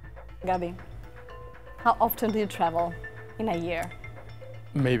 Gabi, how often do you travel in a year?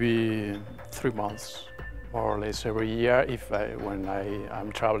 Maybe 3 months, more or less every year, when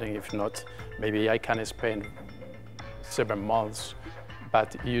I'm traveling. If not, maybe I can spend 7 months.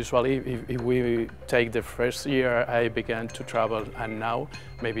 But usually, if we take the first year, I began to travel, and now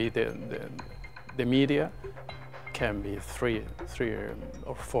maybe the media can be 3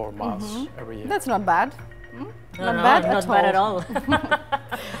 or 4 months every year. That's not bad. Not bad at all.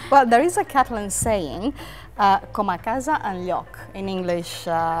 Well, there is a Catalan saying, com a casa enlloc. In English,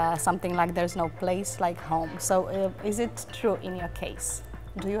 something like there's no place like home. So is it true in your case?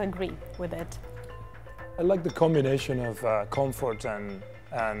 Do you agree with it? I like the combination of comfort and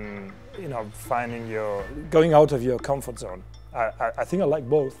going out of your comfort zone. I think I like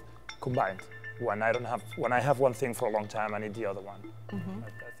both combined. When I have one thing for a long time, I need the other one.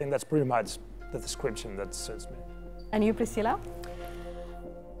 I think that's pretty much the description that suits me. And you, Priscilla?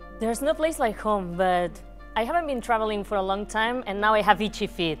 There's no place like home, but I haven't been traveling for a long time, and now I have itchy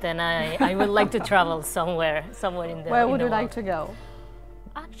feet, and I would like to travel somewhere in the Where would you like to go?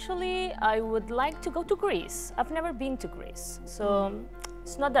 Actually, I would like to go to Greece. I've never been to Greece, so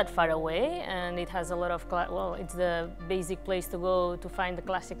it's not that far away, and it has a lot of, it's the basic place to go to find the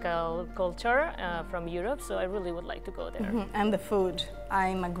classical culture from Europe, so I really would like to go there. And the food.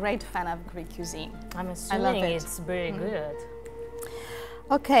 I'm a great fan of Greek cuisine. I'm assuming it's very good.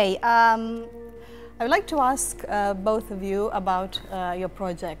 Okay, I would like to ask both of you about your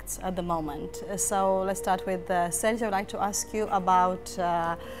projects at the moment. So let's start with Sergi. I would like to ask you about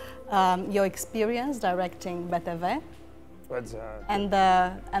your experience directing BTV and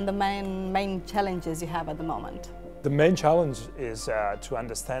the main challenges you have at the moment. The main challenge is to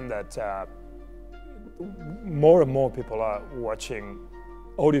understand that more and more people are watching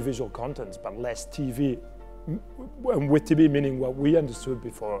audiovisual contents, but less TV. And with TV meaning what we understood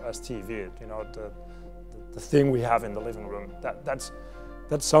before as TV, thing we have in the living room. That's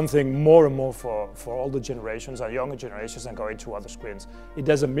something more and more for all the generations, our younger generations, and going to other screens. It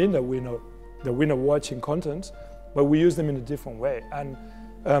doesn't mean that we're not watching content, but we use them in a different way. And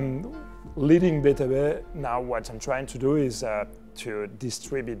leading BTV now, what I'm trying to do is to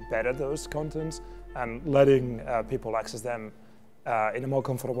distribute better those contents and letting people access them in a more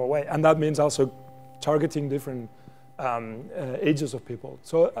comfortable way. And that means also targeting different ages of people.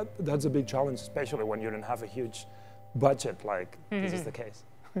 So that's a big challenge, especially when you don't have a huge budget like this is the case.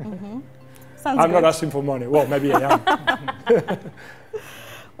 I'm not asking for money. Well, maybe I am.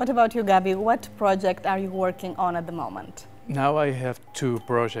 What about you, Gabi? What project are you working on at the moment? Now I have two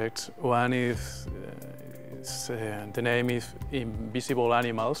projects. One is, the name is Invisible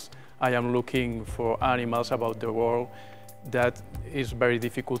Animals. I am looking for animals about the world that is very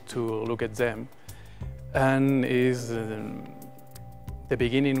difficult to look at them. And the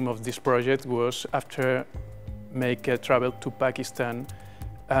beginning of this project was after make a travel to Pakistan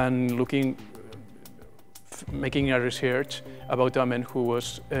and making a research about a man who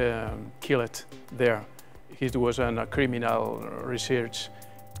was killed there. It was a criminal research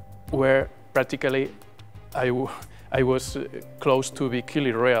where practically I was close to be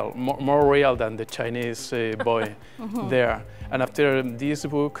killed real, more real than the Chinese boy there. And after this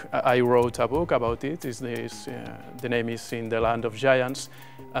book, I wrote a book about it. The name is In the Land of Giants.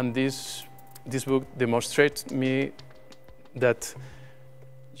 And this book demonstrates me that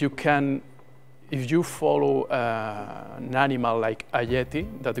you can, if you follow an animal like a yeti,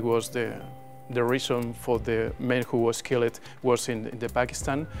 that was the reason for the man who was killed was in the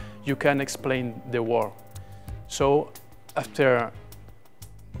Pakistan, you can explain the world. So after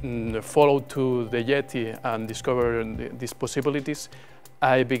follow to the yeti and discover these possibilities,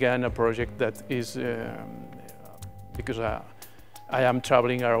 I began a project that is, because I am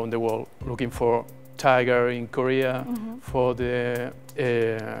traveling around the world looking for tiger in Korea, for the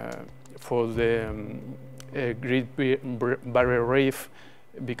Great Barrier Reef,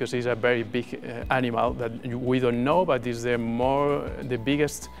 because it's a very big animal that we don't know, but it's the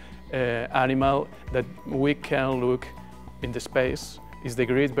biggest animal that we can look in the space. Is the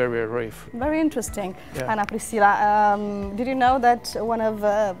Great Barrier Reef. Very interesting. Yeah. Anna Priscilla, did you know that one of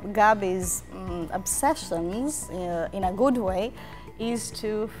Gabi's obsessions, in a good way, is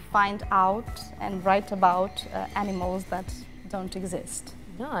to find out and write about animals that don't exist?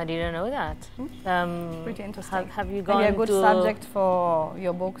 No, I didn't know that. Pretty interesting. Have you gone Maybe a good to subject for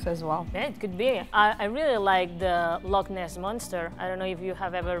your books as well. Yeah, it could be. I really like the Loch Ness Monster. I don't know if you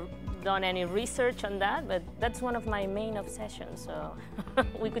have ever done any research on that, but that's one of my main obsessions, so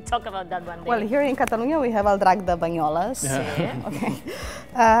we could talk about that one day. Well, here in Catalonia we have El Drac de Banyoles. Yeah. Okay.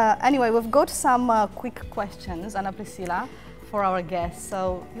 Anyway, we've got some quick questions, Anna Priscilla, for our guests.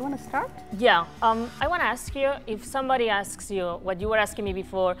 So, you want to start? Yeah, I want to ask you, if somebody asks you what you were asking me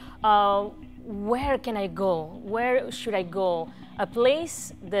before, where can I go? Where should I go? A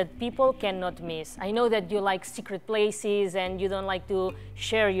place that people cannot miss. I know that you like secret places and you don't like to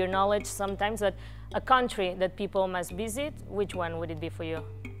share your knowledge sometimes, but a country that people must visit, which one would it be for you?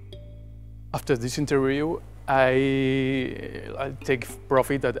 After this interview, I take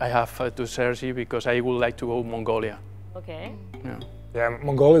profit that I have to Sergi because I would like to go to Mongolia. Okay. Yeah,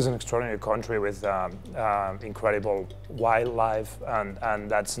 Mongolia is an extraordinary country with incredible wildlife and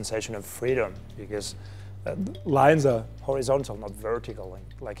that sensation of freedom, because lines are horizontal, not vertical,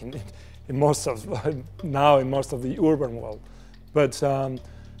 like in most of the urban world. But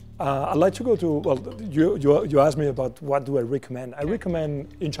I'd like to go to, well, you asked me about what do I recommend. I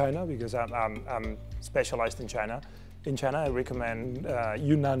recommend in China, because I'm specialized in China. In China, I recommend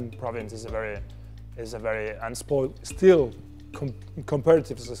Yunnan province is a very unspoiled, still compared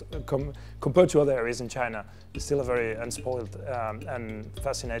to other areas in China, it's still a very unspoiled and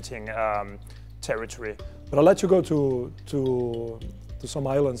fascinating territory. But I'd like to go to some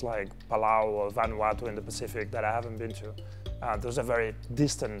islands like Palau or Vanuatu in the Pacific that I haven't been to. Those are very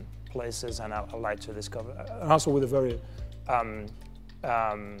distant places, and I'd like to discover, and also with a very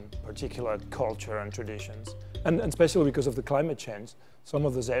particular culture and traditions, and especially because of the climate change. Some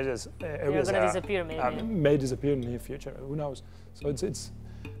of those areas disappear, may disappear in the near future. Who knows? So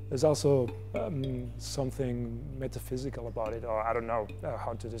there's also something metaphysical about it, or I don't know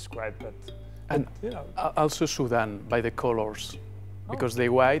how to describe it. And also Sudan, by the colors, because the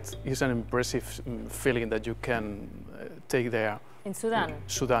white is an impressive feeling that you can take there. In Sudan?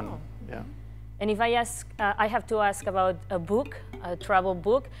 Sudan, yeah. And if I ask, I have to ask about a book, a travel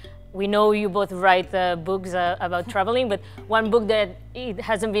book. We know you both write books about traveling, but one book that it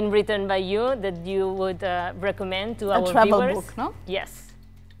hasn't been written by you that you would recommend to our viewers? A travel book, no? Yes.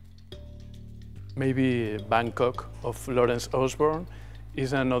 Maybe Bangkok of Lawrence Osborne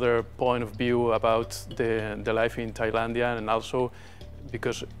is another point of view about the life in Thailandia, and also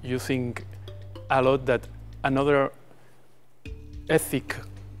because you think a lot that another ethic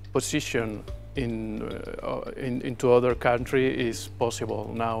position into other country is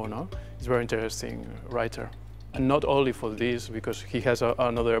possible now, no? It's very interesting writer. And not only for this, because he has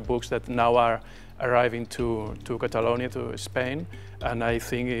another books that now are arriving to Catalonia, to Spain, and I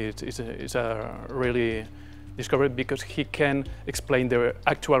think it's a really discovery because he can explain the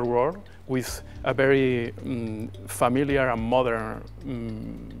actual world with a very familiar and modern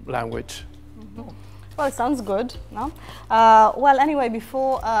language. Mm-hmm. Well, it sounds good, no? Well, anyway,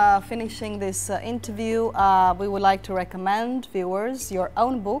 before finishing this interview, we would like to recommend viewers your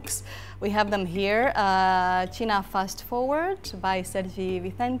own books. We have them here, China Fast Forward by Sergi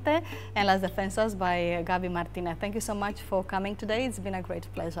Vicente and Las Defensas by Gabi Martínez. Thank you so much for coming today. It's been a great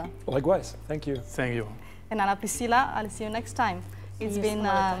pleasure. Likewise, thank you. Thank you. And Ana Priscila, I'll see you next time. It's been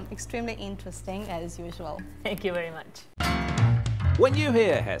extremely interesting as usual. Thank you very much. When you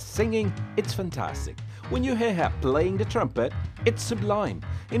hear her singing, it's fantastic. When you hear her playing the trumpet, it's sublime.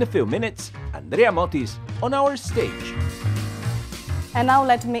 In a few minutes, Andrea Motis on our stage. And now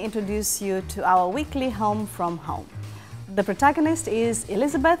let me introduce you to our weekly Home from Home. The protagonist is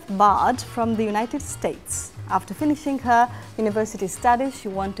Elizabeth Bard from the United States. After finishing her university studies, she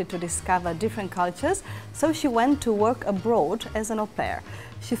wanted to discover different cultures, so she went to work abroad as an au pair.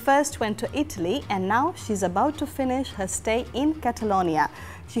 She first went to Italy and now she's about to finish her stay in Catalonia.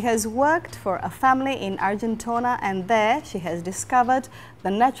 She has worked for a family in Argentina and there she has discovered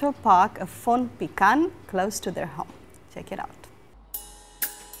the natural park of Font Pican close to their home. Check it out.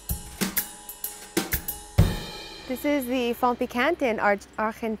 This is the Font Pican in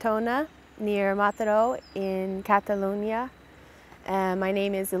Argentina, near Mataró in Catalonia. My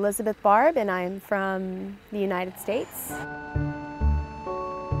name is Elizabeth Barb and I'm from the United States.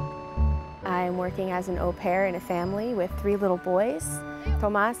 I'm working as an au pair in a family with 3 little boys,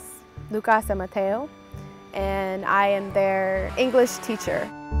 Tomás, Lucas and Mateo, and I am their English teacher.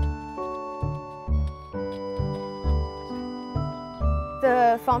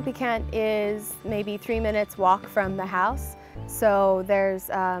 The Font Pican is maybe 3 minutes walk from the house, so there's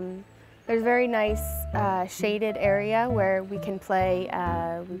very nice shaded area where we can play.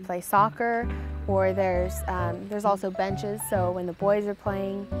 We play soccer, or there's also benches. So when the boys are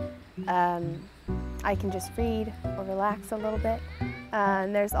playing, I can just read or relax a little bit.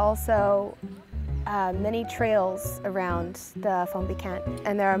 And there's also many trails around the Font Pican,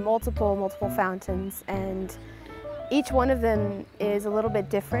 and there are multiple fountains, and each one of them is a little bit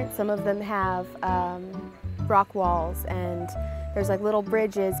different. Some of them have rock walls, and there's like little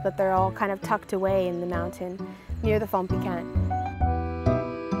bridges, but they're all kind of tucked away in the mountain near the Font Pican.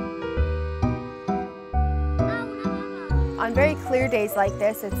 On very clear days like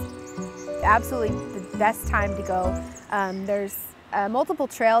this, it's absolutely the best time to go. There's multiple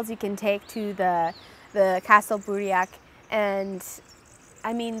trails you can take to the Castle Buriac, and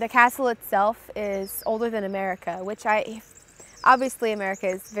I mean, the castle itself is older than America, which obviously America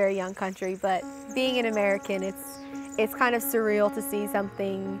is a very young country, but being an American, it's kind of surreal to see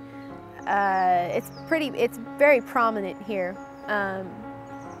something. It's very prominent here,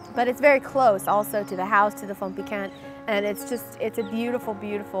 but it's very close also to the house, to the Font Pican, and it's a beautiful,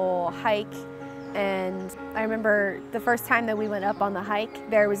 beautiful hike. And I remember the first time that we went up on the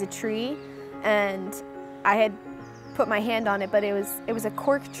hike, there was a tree, and I had put my hand on it, but it was a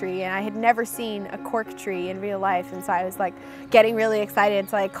cork tree, and I had never seen a cork tree in real life, and so I was like getting really excited.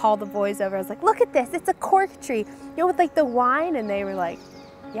 So I called the boys over. I was like, "Look at this! It's a cork tree, you know, with like the wine." And they were like,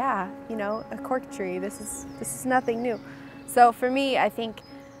 "Yeah, you know, a cork tree. This is nothing new." So for me, I think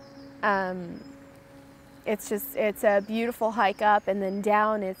it's a beautiful hike up, and then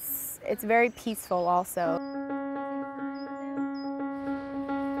down. It's very peaceful also.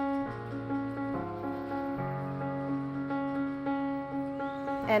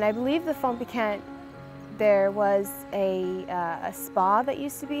 And I believe the Font Pican, there was a spa that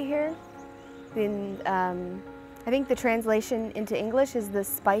used to be here. I think the translation into English is the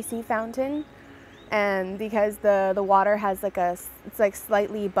spicy fountain, and because the water has it's like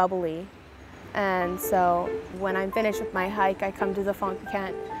slightly bubbly. And so when I'm finished with my hike, I come to the Font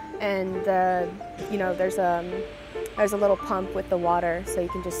Pican, and you know, there's a little pump with the water, so you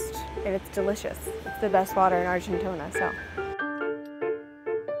can and it's delicious. It's the best water in Argentina, so.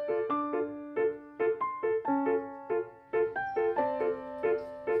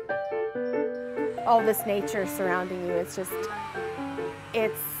 All this nature surrounding you,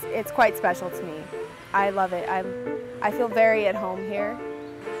 it's quite special to me. I love it. I feel very at home here,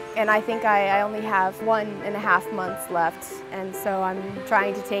 And I think I only have 1.5 months left, and so I'm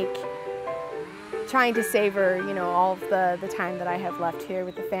trying to savor, you know, all of the time that I have left here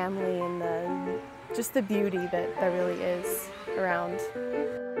with the family and just the beauty that there really is around.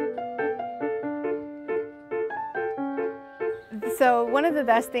 So one of the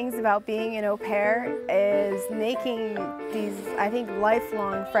best things about being an au pair is making these, I think,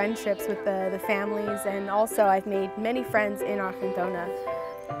 lifelong friendships with the families, and also I've made many friends in Argentina.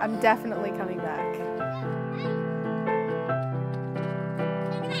 I'm definitely coming back.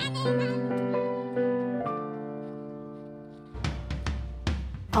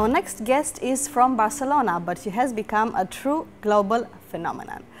 Our next guest is from Barcelona, but she has become a true global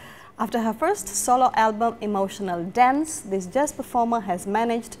phenomenon. After her first solo album, Emotional Dance, this jazz performer has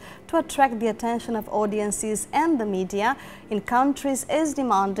managed to attract the attention of audiences and the media in countries as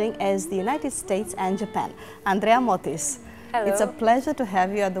demanding as the United States and Japan. Andrea Motis, hello. It's a pleasure to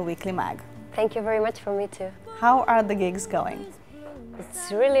have you at the Weekly Mag. Thank you very much for me too. How are the gigs going?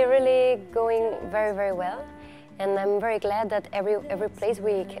 It's really going very well, and I'm very glad that every place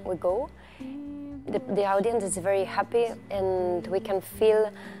we go, the audience is very happy, and we can feel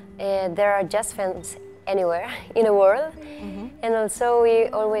there are jazz fans anywhere in the world. And also we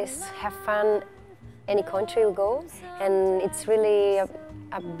always have fun any country we go, and it's really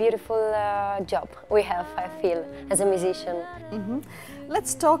a beautiful job we have, I feel, as a musician.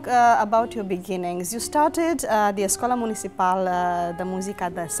 Let's talk about your beginnings. You started the Escola Municipal de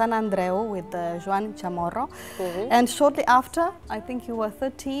Música de San Andreu with Joan Chamorro, and shortly after, I think you were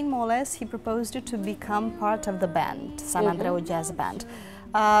 13 more or less, he proposed you to become part of the band, San Andreu Jazz Band.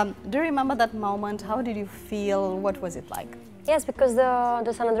 Do you remember that moment? How did you feel? What was it like? Yes, because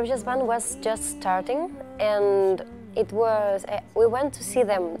the San Andreu Jazz Band was just starting, and it was, we went to see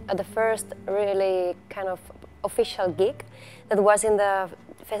them at the first really kind of official gig that was in the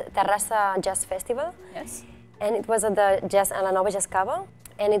Xarxa Jazz Festival. Yes. And it was at the La Nova Jazz Cava,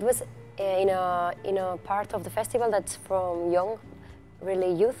 and it was in a part of the festival that's from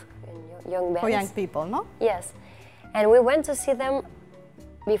really youth, young bands. For young people, no? Yes. And we went to see them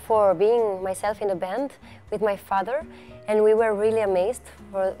before being myself in the band with my father, and we were really amazed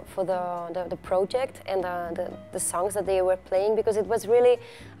for the project and the songs that they were playing, because it was really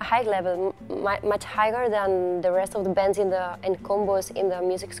a high level, much higher than the rest of the bands and combos in the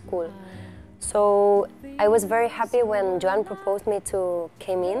music school. So I was very happy when Joan proposed me to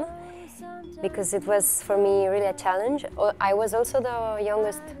come in, because it was for me really a challenge. I was also the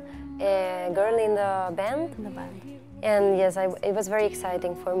youngest girl in the band. And yes, it was very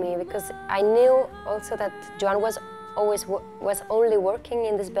exciting for me, because I knew also that Joan was only working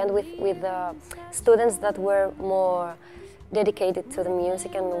in this band with students that were more dedicated to the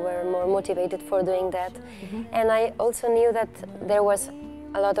music and were more motivated for doing that. And I also knew that there was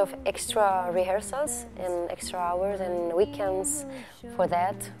a lot of extra rehearsals and extra hours and weekends for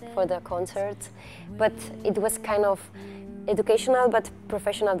that, for the concerts. But it was kind of educational but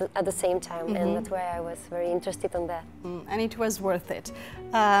professional at the same time, and that's why I was very interested in that. And it was worth it.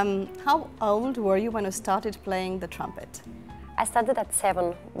 How old were you when you started playing the trumpet? I started at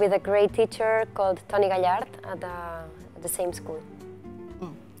 7 with a great teacher called Tony Gallard at the same school.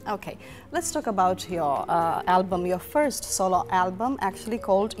 Okay, let's talk about your album, your first solo album, actually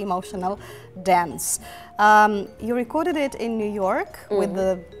called Emotional Dance. You recorded it in New York with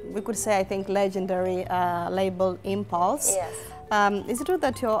the, we could say, I think, legendary label Impulse. Yes. Is it true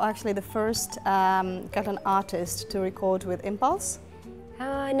that you're actually the first Catalan artist to record with Impulse?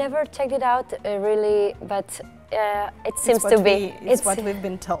 I never checked it out really, but it seems to be. It's what we've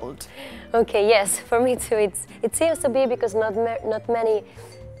been told. Okay, yes, for me too. It seems to be, because not many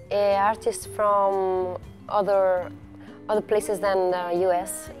artists from other places than the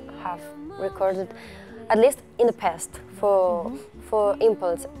US have recorded, at least in the past, for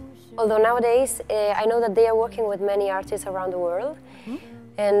Impulse. Although nowadays I know that they are working with many artists around the world,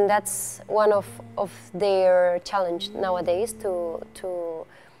 and that's one of their challenge nowadays, to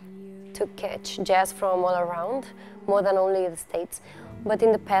catch jazz from all around, more than only the States. But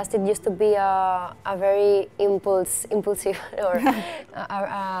in the past, it used to be a very impulsive, or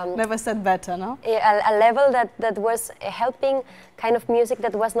never said better, no? A level that was helping kind of music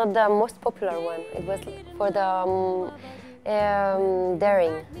that was not the most popular one. It was for the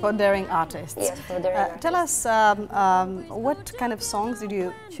daring. For daring artists. Yes, for daring artists. Tell us, what kind of songs did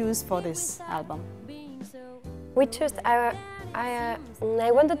you choose for this album? We chose.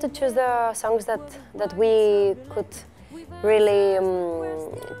 I wanted to choose the songs that we could really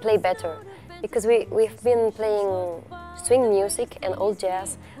play better, because we've been playing swing music and old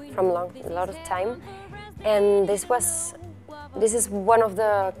jazz from a lot of time, and this was this is one of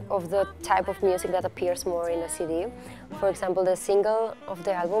the type of music that appears more in the CD. For example, the single of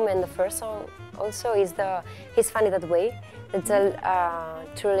the album and the first song also is He's Funny That Way. It's a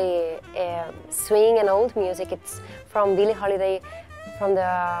truly swing and old music. It's from Billie Holiday, from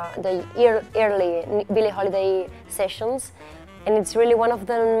the early Billie Holiday sessions, and it's really one of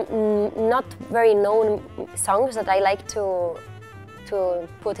the not very known songs that I like to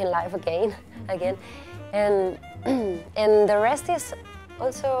put in live again, and the rest is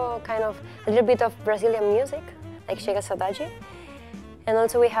also kind of a little bit of Brazilian music, like Chega Saudade, and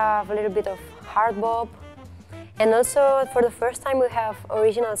also we have a little bit of hard bop, and also for the first time we have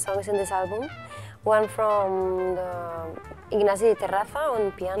original songs in this album, one from Ignacio de Terraza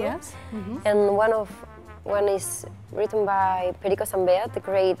on piano, yes. and one is written by Perico Zambea, the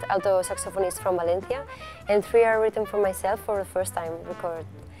great alto saxophonist from Valencia, and 3 are written for myself for the first time record.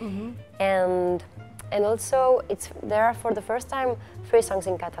 And also there are for the first time 3 songs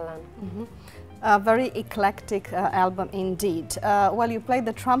in Catalan. A very eclectic album indeed. Well, you play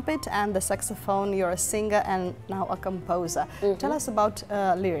the trumpet and the saxophone, you're a singer and now a composer. Tell us about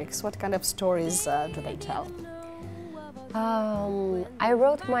lyrics. What kind of stories do they tell? I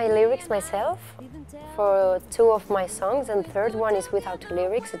wrote my lyrics myself for 2 of my songs, and the third one is without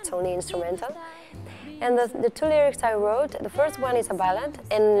lyrics, it's only instrumental. And the 2 lyrics I wrote, the first one is a ballad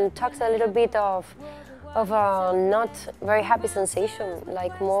and talks a little bit of a not very happy sensation,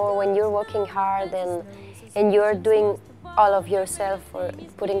 like more when you're working hard and you're doing all of yourself or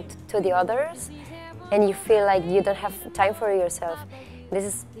putting to the others, and you feel like you don't have time for yourself. This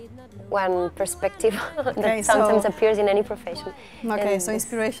is one perspective that sometimes appears in any profession. Okay, so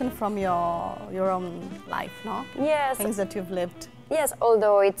inspiration from your own life, no? Yes. Things that you've lived. Yes,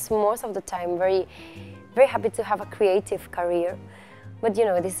 although it's most of the time very, very happy to have a creative career. But you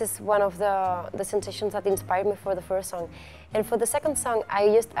know, this is one of the sensations that inspired me for the first song. And for the second song, I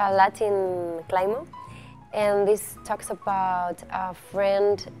used a Latin clima, and this talks about a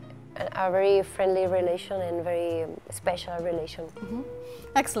friend, a very friendly relation and very special relation.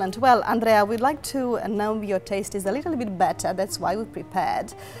 Excellent. Well, Andrea, we'd like to know your taste is a little bit better. That's why we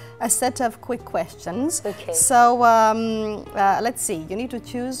prepared a set of quick questions. Okay. So let's see. You need to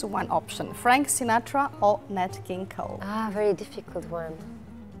choose one option: Frank Sinatra or Nat King Cole. Very difficult one.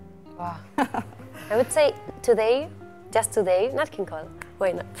 Wow. I would say today, just today, Nat King Cole.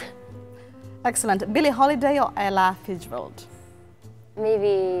 Why not? Excellent. Billie Holiday or Ella Fitzgerald?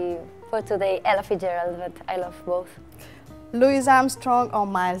 Maybe for today, Ella Fitzgerald, but I love both. Louis Armstrong or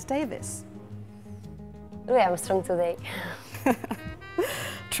Miles Davis? Louis Armstrong today.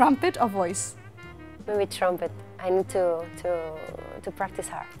 Trumpet or voice? Maybe trumpet. I need to practice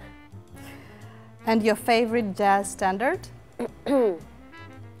hard. And your favorite jazz standard?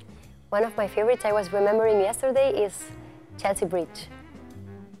 One of my favorites I was remembering yesterday is Chelsea Bridge.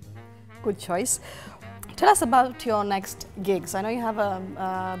 Good choice. Tell us about your next gigs. I know you have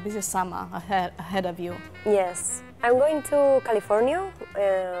a busy summer ahead of you. Yes. I'm going to California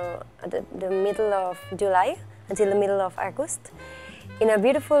at the middle of July until the middle of August in a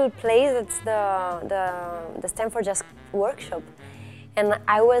beautiful place. It's the Stanford Jazz Workshop. And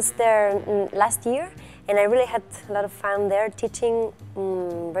I was there last year, and I really had a lot of fun there teaching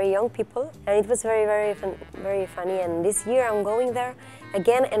very young people. And it was very, very funny. And this year I'm going there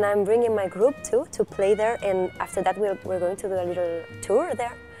again, and I'm bringing my group too to play there. And after that we're going to do a little tour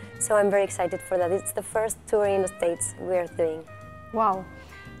there. So I'm very excited for that. It's the first tour in the States we're doing. Wow.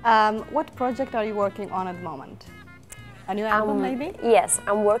 What project are you working on at the moment? A new album, maybe? Yes,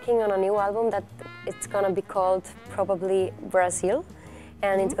 I'm working on a new album that it's gonna be called probably Brazil,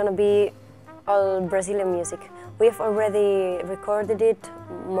 and it's gonna be all Brazilian music. We have already recorded it,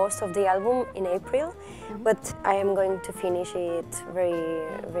 most of the album, in April, but I am going to finish it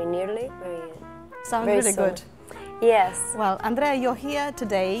very nearly. Sounds really good. Yes. Well, Andrea, you're here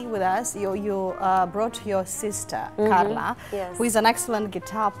today with us. You brought your sister, Carla, who is an excellent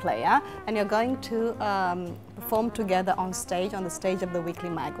guitar player, and you're going to perform together on the stage of the Weekly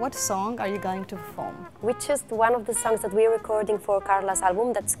Mag. What song are you going to perform? We chose one of the songs that we're recording for Carla's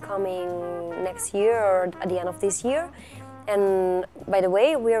album that's coming next year or at the end of this year. And by the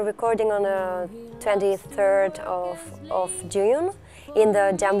way, we are recording on the 23rd of June in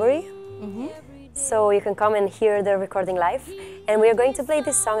the Jamboree. So you can come and hear the recording live. And we are going to play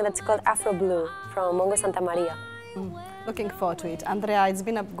this song that's called Afro Blue from Mongo Santa Maria. Looking forward to it. Andrea, it's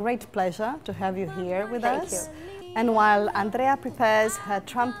been a great pleasure to have you here with us. Thank you. And while Andrea prepares her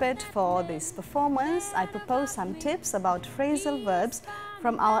trumpet for this performance, I propose some tips about phrasal verbs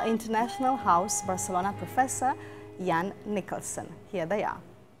from our International House Barcelona professor, Jan Nicholson. Here they are.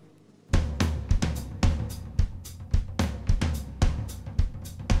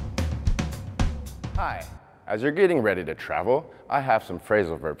 Hi. As you're getting ready to travel, I have some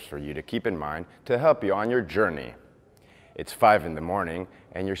phrasal verbs for you to keep in mind to help you on your journey. It's 5 in the morning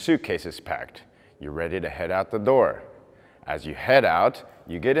and your suitcase is packed. You're ready to head out the door. As you head out,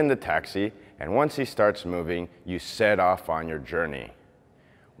 you get in the taxi, and once he starts moving, you set off on your journey.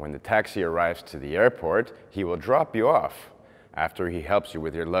 When the taxi arrives to the airport, he will drop you off. After he helps you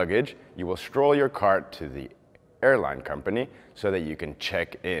with your luggage, you will stroll your cart to the airline company so that you can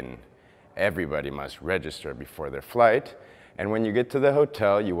check in. Everybody must register before their flight, and when you get to the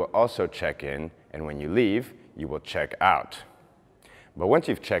hotel, you will also check in, and when you leave, you will check out. But once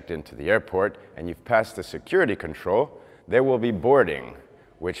you've checked into the airport and you've passed the security control, there will be boarding,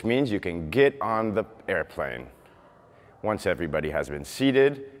 which means you can get on the airplane. Once everybody has been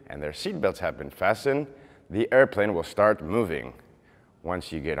seated and their seatbelts have been fastened, the airplane will start moving.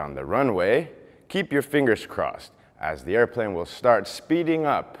 Once you get on the runway, keep your fingers crossed, as the airplane will start speeding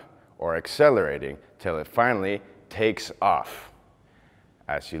up or accelerating till it finally takes off.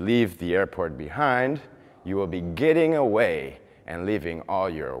 As you leave the airport behind, you will be getting away and leaving all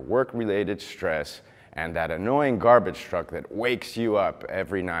your work-related stress and that annoying garbage truck that wakes you up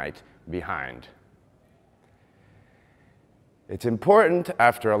every night behind. It's important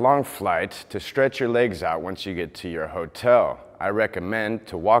after a long flight to stretch your legs out once you get to your hotel. I recommend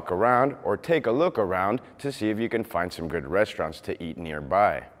to walk around or take a look around to see if you can find some good restaurants to eat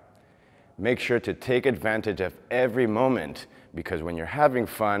nearby. Make sure to take advantage of every moment, because when you're having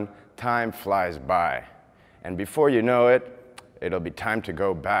fun, time flies by. And before you know it, it'll be time to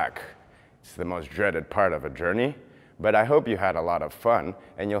go back. It's the most dreaded part of a journey, but I hope you had a lot of fun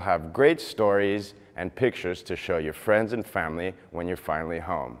and you'll have great stories and pictures to show your friends and family when you're finally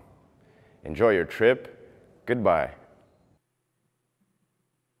home. Enjoy your trip. Goodbye.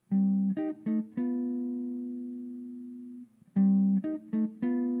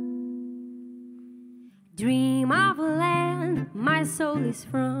 Dream of a land my soul is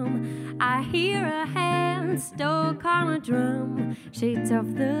from. I hear a hand stuck on a drum. Shades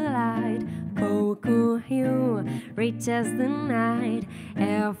of the light, cocoa hue, rich as the night,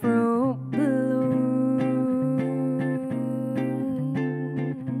 afro blue.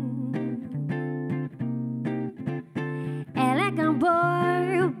 Elegant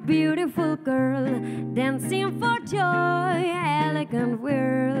boy, beautiful girl, dancing for joy, elegant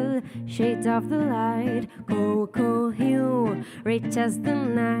world. Shades of the light, cocoa hue, rich as the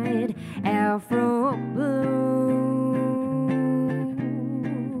night, afro blue.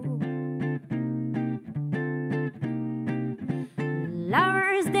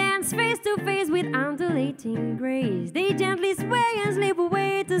 Lovers dance face to face with undulating grace. They gently sway and slip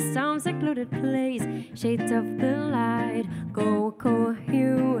away to some secluded place. Shades of the light, cocoa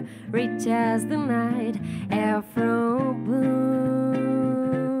hue, rich as the night, afro blue.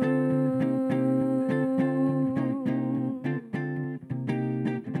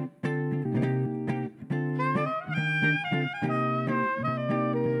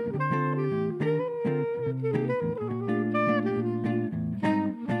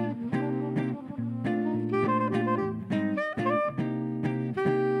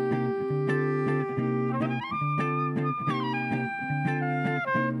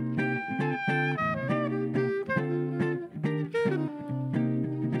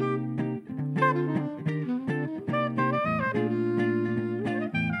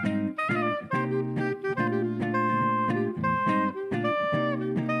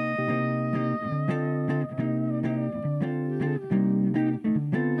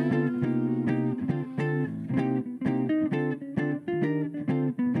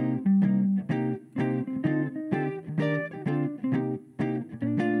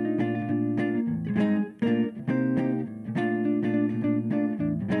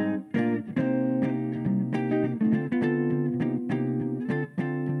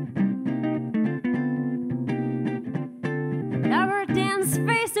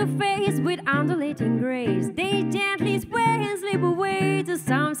 With undulating grace, they gently sway and slip away to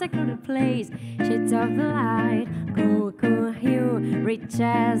some secluded place. Shades of the light, cocoa hue, rich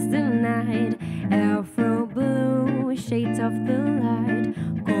as the night, afro blue. Shades of the light,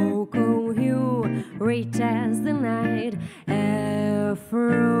 cocoa hue, rich as the night,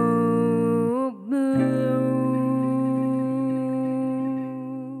 afro blue.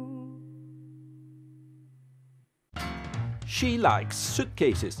 She likes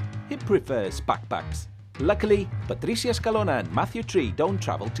suitcases. He prefers backpacks. Luckily, Patricia, Escalona and Matthew Tree don't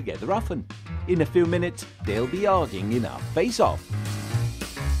travel together often. In a few minutes, they'll be arguing in our face-off.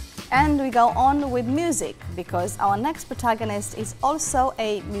 And we go on with music, because our next protagonist is also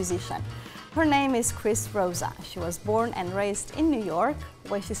a musician. Her name is Chris Rosa. She was born and raised in New York,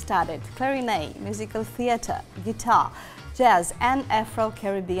 where she studied clarinet, musical theater, guitar, jazz and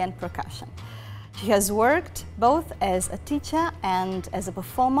Afro-Caribbean percussion. She has worked both as a teacher and as a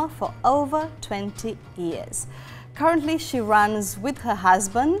performer for over 20 years. Currently, she runs with her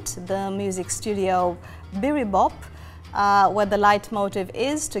husband the music studio Biribop, where the leitmotif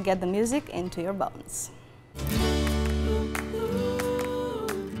is to get the music into your bones.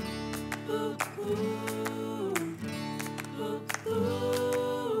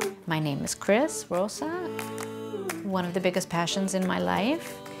 My name is Chris Rosa. One of the biggest passions in my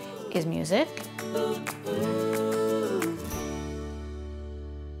life is music.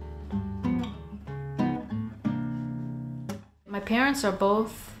 My parents are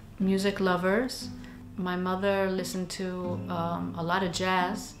both music lovers. My mother listened to a lot of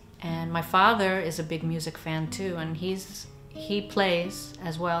jazz, and my father is a big music fan too, and he plays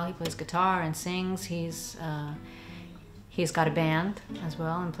as well. He plays guitar and sings. He's got a band as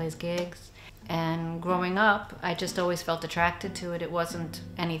well and plays gigs. And growing up, I just always felt attracted to it. It wasn't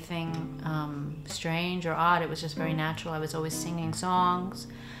anything strange or odd. It was just very natural. I was always singing songs.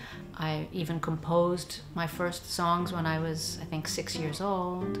 I even composed my first songs when I was, I think, 6 years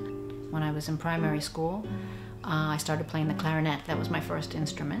old. When I was in primary school, I started playing the clarinet. That was my first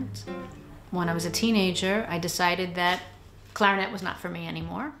instrument. When I was a teenager, I decided that clarinet was not for me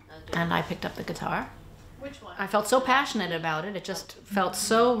anymore, and I picked up the guitar. Which one? I felt so passionate about it. It just felt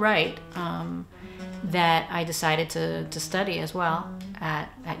so right that I decided to study as well at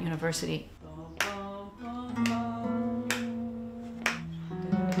university.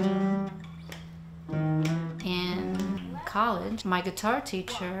 In college, my guitar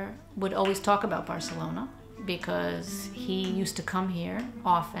teacher would always talk about Barcelona because he used to come here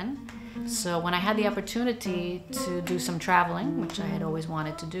often. So when I had the opportunity to do some traveling, which I had always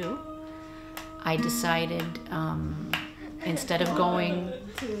wanted to do, I decided instead of going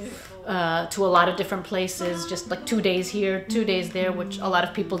to a lot of different places, just like 2 days here, 2 days there, which a lot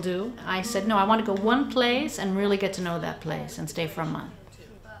of people do, I said, no, I want to go one place and really get to know that place and stay for a month.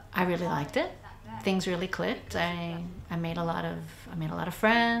 I really liked it. Things really clicked. I made a lot of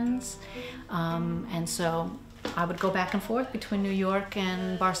friends, and so I would go back and forth between New York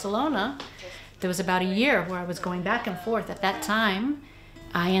and Barcelona. There was about a year where I was going back and forth. At that time,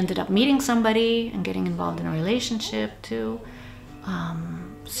 I ended up meeting somebody and getting involved in a relationship too.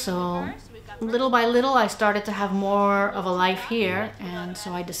 So little by little, I started to have more of a life here, and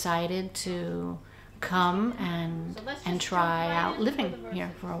so I decided to come and try out living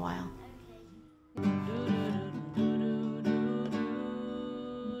here for a while.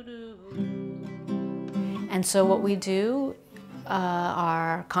 And so what we do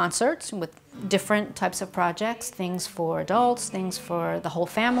are concerts with different types of projects, things for adults, things for the whole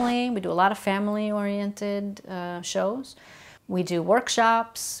family. We do a lot of family-oriented shows. We do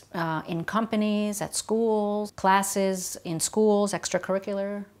workshops in companies, at schools, classes in schools,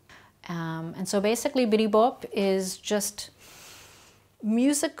 extracurricular. And so basically Biribop is just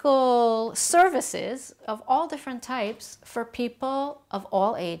musical services of all different types for people of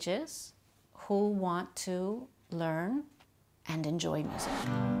all ages who want to learn and enjoy music.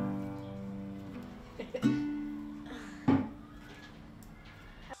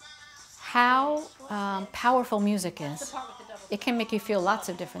 How powerful music is. It can make you feel lots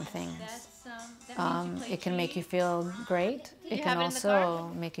of different things. It can make you feel great. It can also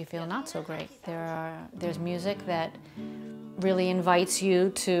make you feel not so great. There's music that really invites you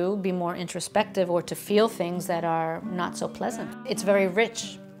to be more introspective or to feel things that are not so pleasant. It's very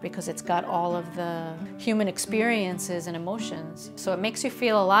rich because it's got all of the human experiences and emotions. So it makes you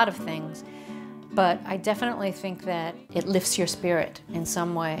feel a lot of things, but I definitely think that it lifts your spirit in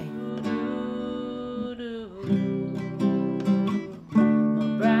some way.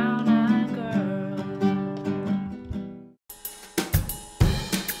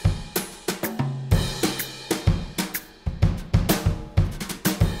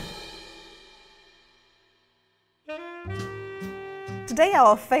 Today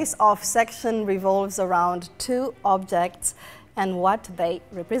our face-off section revolves around two objects and what they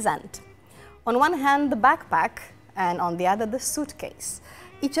represent. On one hand, the backpack, and on the other, the suitcase.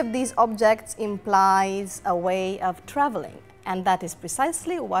 Each of these objects implies a way of traveling, and that is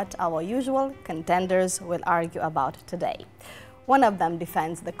precisely what our usual contenders will argue about today. One of them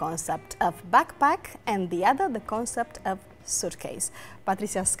defends the concept of backpack, and the other the concept of suitcase.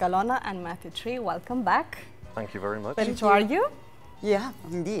 Patricia, Escalona and Matthew Tree, welcome back. Thank you very much. Ready to argue? Yeah,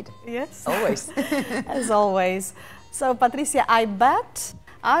 indeed. Yes. Always. As always. So, Patricia, I bet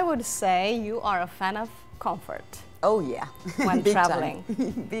I would say you are a fan of comfort. Oh yeah, when big traveling?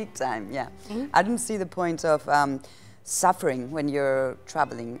 Time. Big time, yeah. I don't see the point of suffering when you're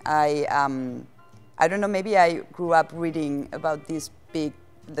traveling. I don't know, maybe I grew up reading about these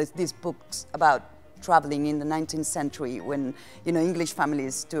books about traveling in the 19th century when, you know, English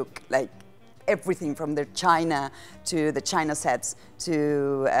families took like everything from their china to the china sets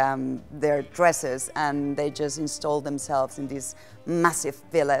to their dresses, and they just installed themselves in these massive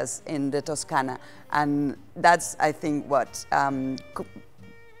villas in the Toscana. And that's, I think, what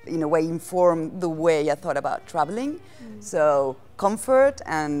in a way informed the way I thought about traveling. So comfort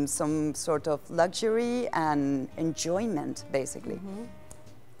and some sort of luxury and enjoyment, basically.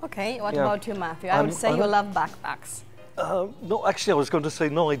 Okay, what about you, Matthew? I would say you love backpacks. No, actually, I was going to say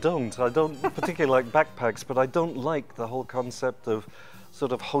no, I don't. I don't particularly like backpacks, but I don't like the whole concept of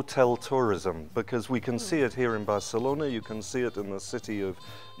sort of hotel tourism, because we can see it here in Barcelona, you can see it in the city of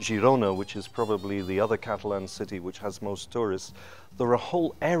Girona, which is probably the other Catalan city which has most tourists. There are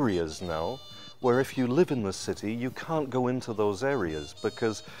whole areas now where if you live in the city, you can't go into those areas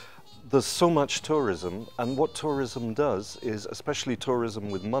because there's so much tourism, and what tourism does is, especially tourism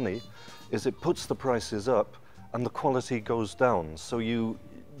with money, is it puts the prices up and the quality goes down. So you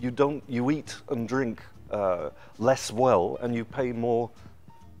eat and drink less well, and you pay more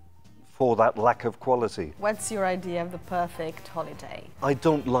for that lack of quality. What's your idea of the perfect holiday? I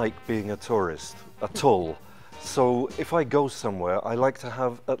don't like being a tourist at all. So if I go somewhere, I like to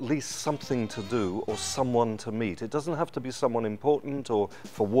have at least something to do or someone to meet. It doesn't have to be someone important or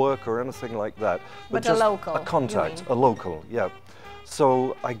for work or anything like that. But just a local, a contact, a local, yeah.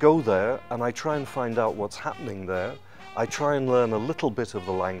 So I go there and I try and find out what's happening there. I try and learn a little bit of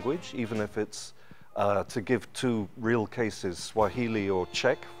the language, even if it's to give two real cases, Swahili or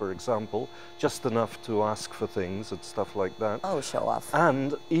Czech, for example, just enough to ask for things and stuff like that. Oh, show off.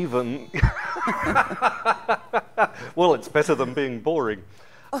 And even, well, it's better than being boring.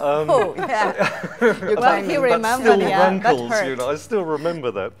 Oh, yeah. Well, you remember, still yeah, rankles, that hurt. you know, I still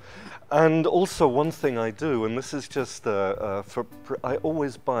remember that. And also one thing I do, and this is just, I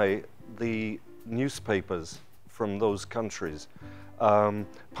always buy the newspapers from those countries.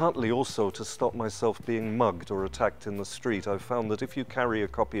 Partly also to stop myself being mugged or attacked in the street. I've found that if you carry a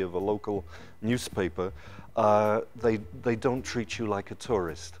copy of a local newspaper, they don't treat you like a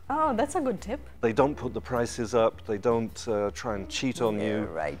tourist. Oh, that's a good tip. They don't put the prices up, they don't try and cheat on you.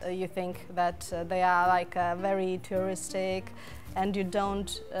 Right. You think that they are like very touristic, and you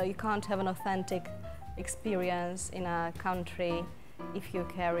can't have an authentic experience in a country if you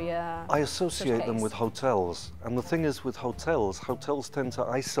carry a I associate them suitcase. with hotels, and the thing is with hotels tend to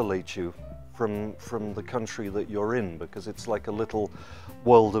isolate you from the country that you're in, because it's like a little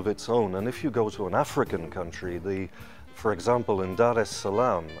world of its own. And if you go to an African country, for example in Dar es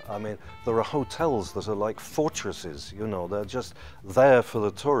Salaam, I mean, there are hotels that are like fortresses, you know, they're just there for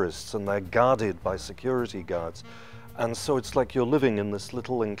the tourists and they're guarded by security guards. And so it's like you're living in this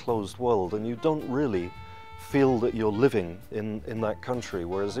little enclosed world and you don't really feel that you're living in that country,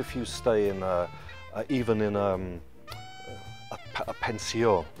 whereas if you stay in even in a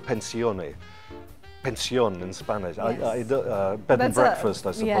pension in Spanish, Yes. bed and breakfast,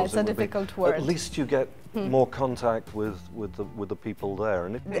 I suppose. Yeah, it's a it would be. difficult word. At least you get more contact with the people there,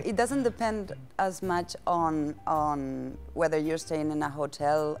 and It doesn't depend as much on whether you're staying in a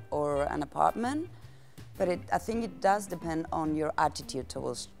hotel or an apartment, but I think it does depend on your attitude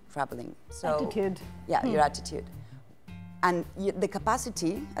towards traveling. So, Attitude. Yeah, your attitude. And the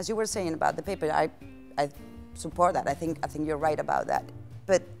capacity, as you were saying about the paper, I support that. I think you're right about that.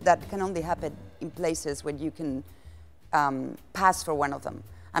 But that can only happen in places where you can pass for one of them.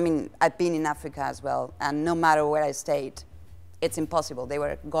 I mean, I've been in Africa as well, and no matter where I stayed, it's impossible. They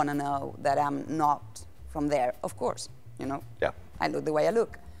were gonna know that I'm not from there, of course, you know? Yeah. I look the way I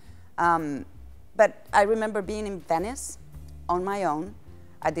look. But I remember being in Venice on my own.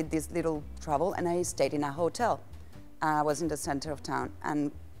 I did this little travel and I stayed in a hotel. I was in the center of town,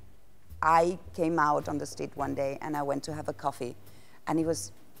 and I came out on the street one day and I went to have a coffee, and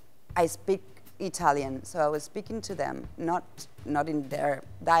I speak Italian, so I was speaking to them, not in their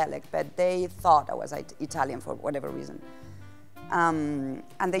dialect, but they thought I was Italian for whatever reason. And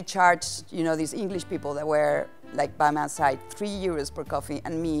they charged, you know, these English people that were like by my side, €3 per coffee,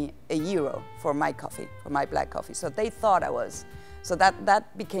 and me €1 for my coffee, for my black coffee. So they thought I was. So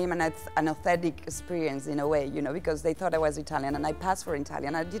that became an authentic experience in a way, you know, because they thought I was Italian and I passed for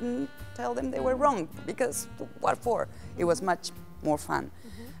Italian. I didn't tell them they were wrong, because what for? It was much more fun.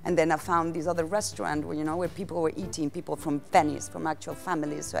 And then I found this other restaurant where, you know, where people were eating, people from Venice, from actual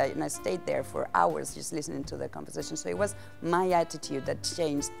families. So I stayed there for hours just listening to the conversation. So it was my attitude that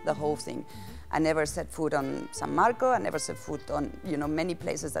changed the whole thing. I never set foot on San Marco. I never set foot on, you know, many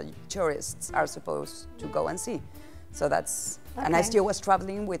places that tourists are supposed to go and see. So that's, okay. And I still was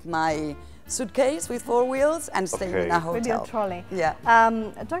traveling with my suitcase with 4 wheels and staying in a hotel. With your trolley. Yeah.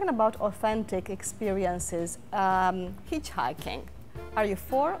 Talking about authentic experiences, hitchhiking. Are you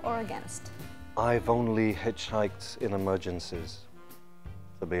for or against? I've only hitchhiked in emergencies,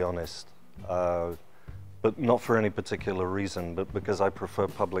 to be honest. But not for any particular reason, but because I prefer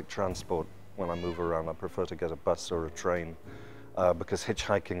public transport when I move around. I prefer to get a bus or a train, because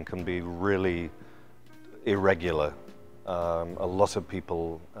hitchhiking can be really irregular. A lot of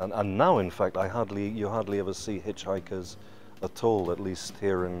people, and now in fact, you hardly ever see hitchhikers at all, at least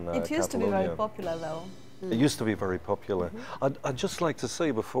here in Catalonia. It used to be very popular though. It used to be very popular. I'd just like to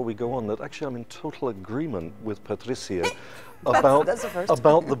say before we go on that actually I'm in total agreement with Patricia about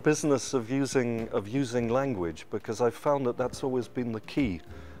the business of using language, because I've found that that's always been the key.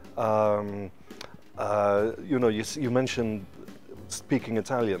 You know, you mentioned speaking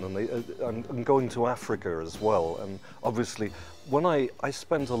Italian, and I'm going to Africa as well. And obviously, when I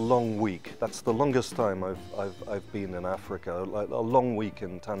spent a long week, that's the longest time I've been in Africa, like a long week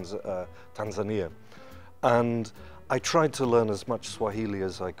in Tanzania. And I tried to learn as much Swahili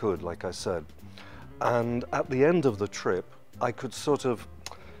as I could, like I said. And at the end of the trip, I could sort of,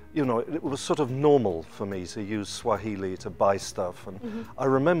 you know, it was sort of normal for me to use Swahili to buy stuff. And I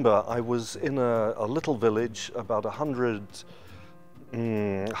remember I was in a little village about 100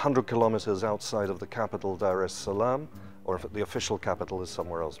 kilometers outside of the capital, Dar es Salaam, or if the official capital is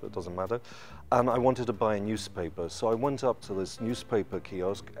somewhere else, but it doesn't matter. And I wanted to buy a newspaper. So I went up to this newspaper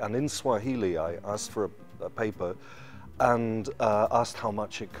kiosk, and in Swahili, I asked for a paper and asked how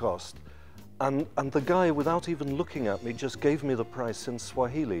much it cost. And the guy, without even looking at me, just gave me the price in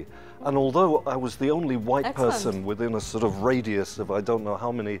Swahili. And although I was the only white person within a sort of radius of I don't know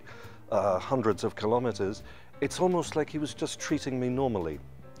how many hundreds of kilometers, it's almost like he was just treating me normally.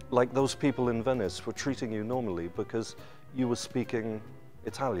 Like those people in Venice were treating you normally because you were speaking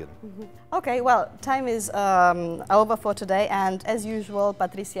Italian. Okay, well, time is over for today, and as usual,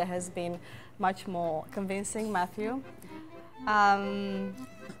 Patricia has been much more convincing, Matthew.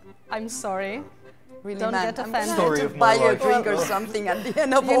 I'm sorry. Really, don't get offended. I'm to buy you a drink or something at the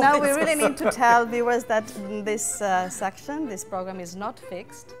end of all this. We really need to tell viewers that this section, this program is not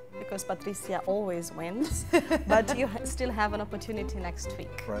fixed, because Patricia always wins, but you still have an opportunity next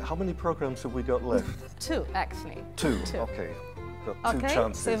week. Right, how many programs have we got left? 2, actually. 2, okay. Got 2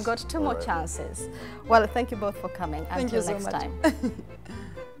 chances. So you've got 2 more chances. Well, thank you both for coming. Thank you Until so next much. time.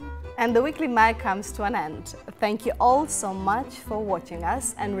 And the Weekly Mag comes to an end. Thank you all so much for watching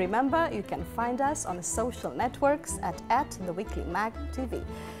us, and remember, you can find us on the social networks at The Weekly Mag TV.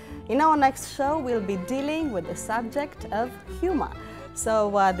 In our next show, we'll be dealing with the subject of humor.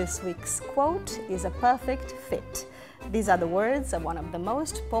 So this week's quote is a perfect fit. These are the words of one of the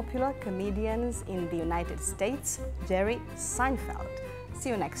most popular comedians in the United States, Jerry Seinfeld. See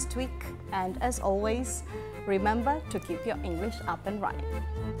you next week, and as always, remember to keep your English up and running.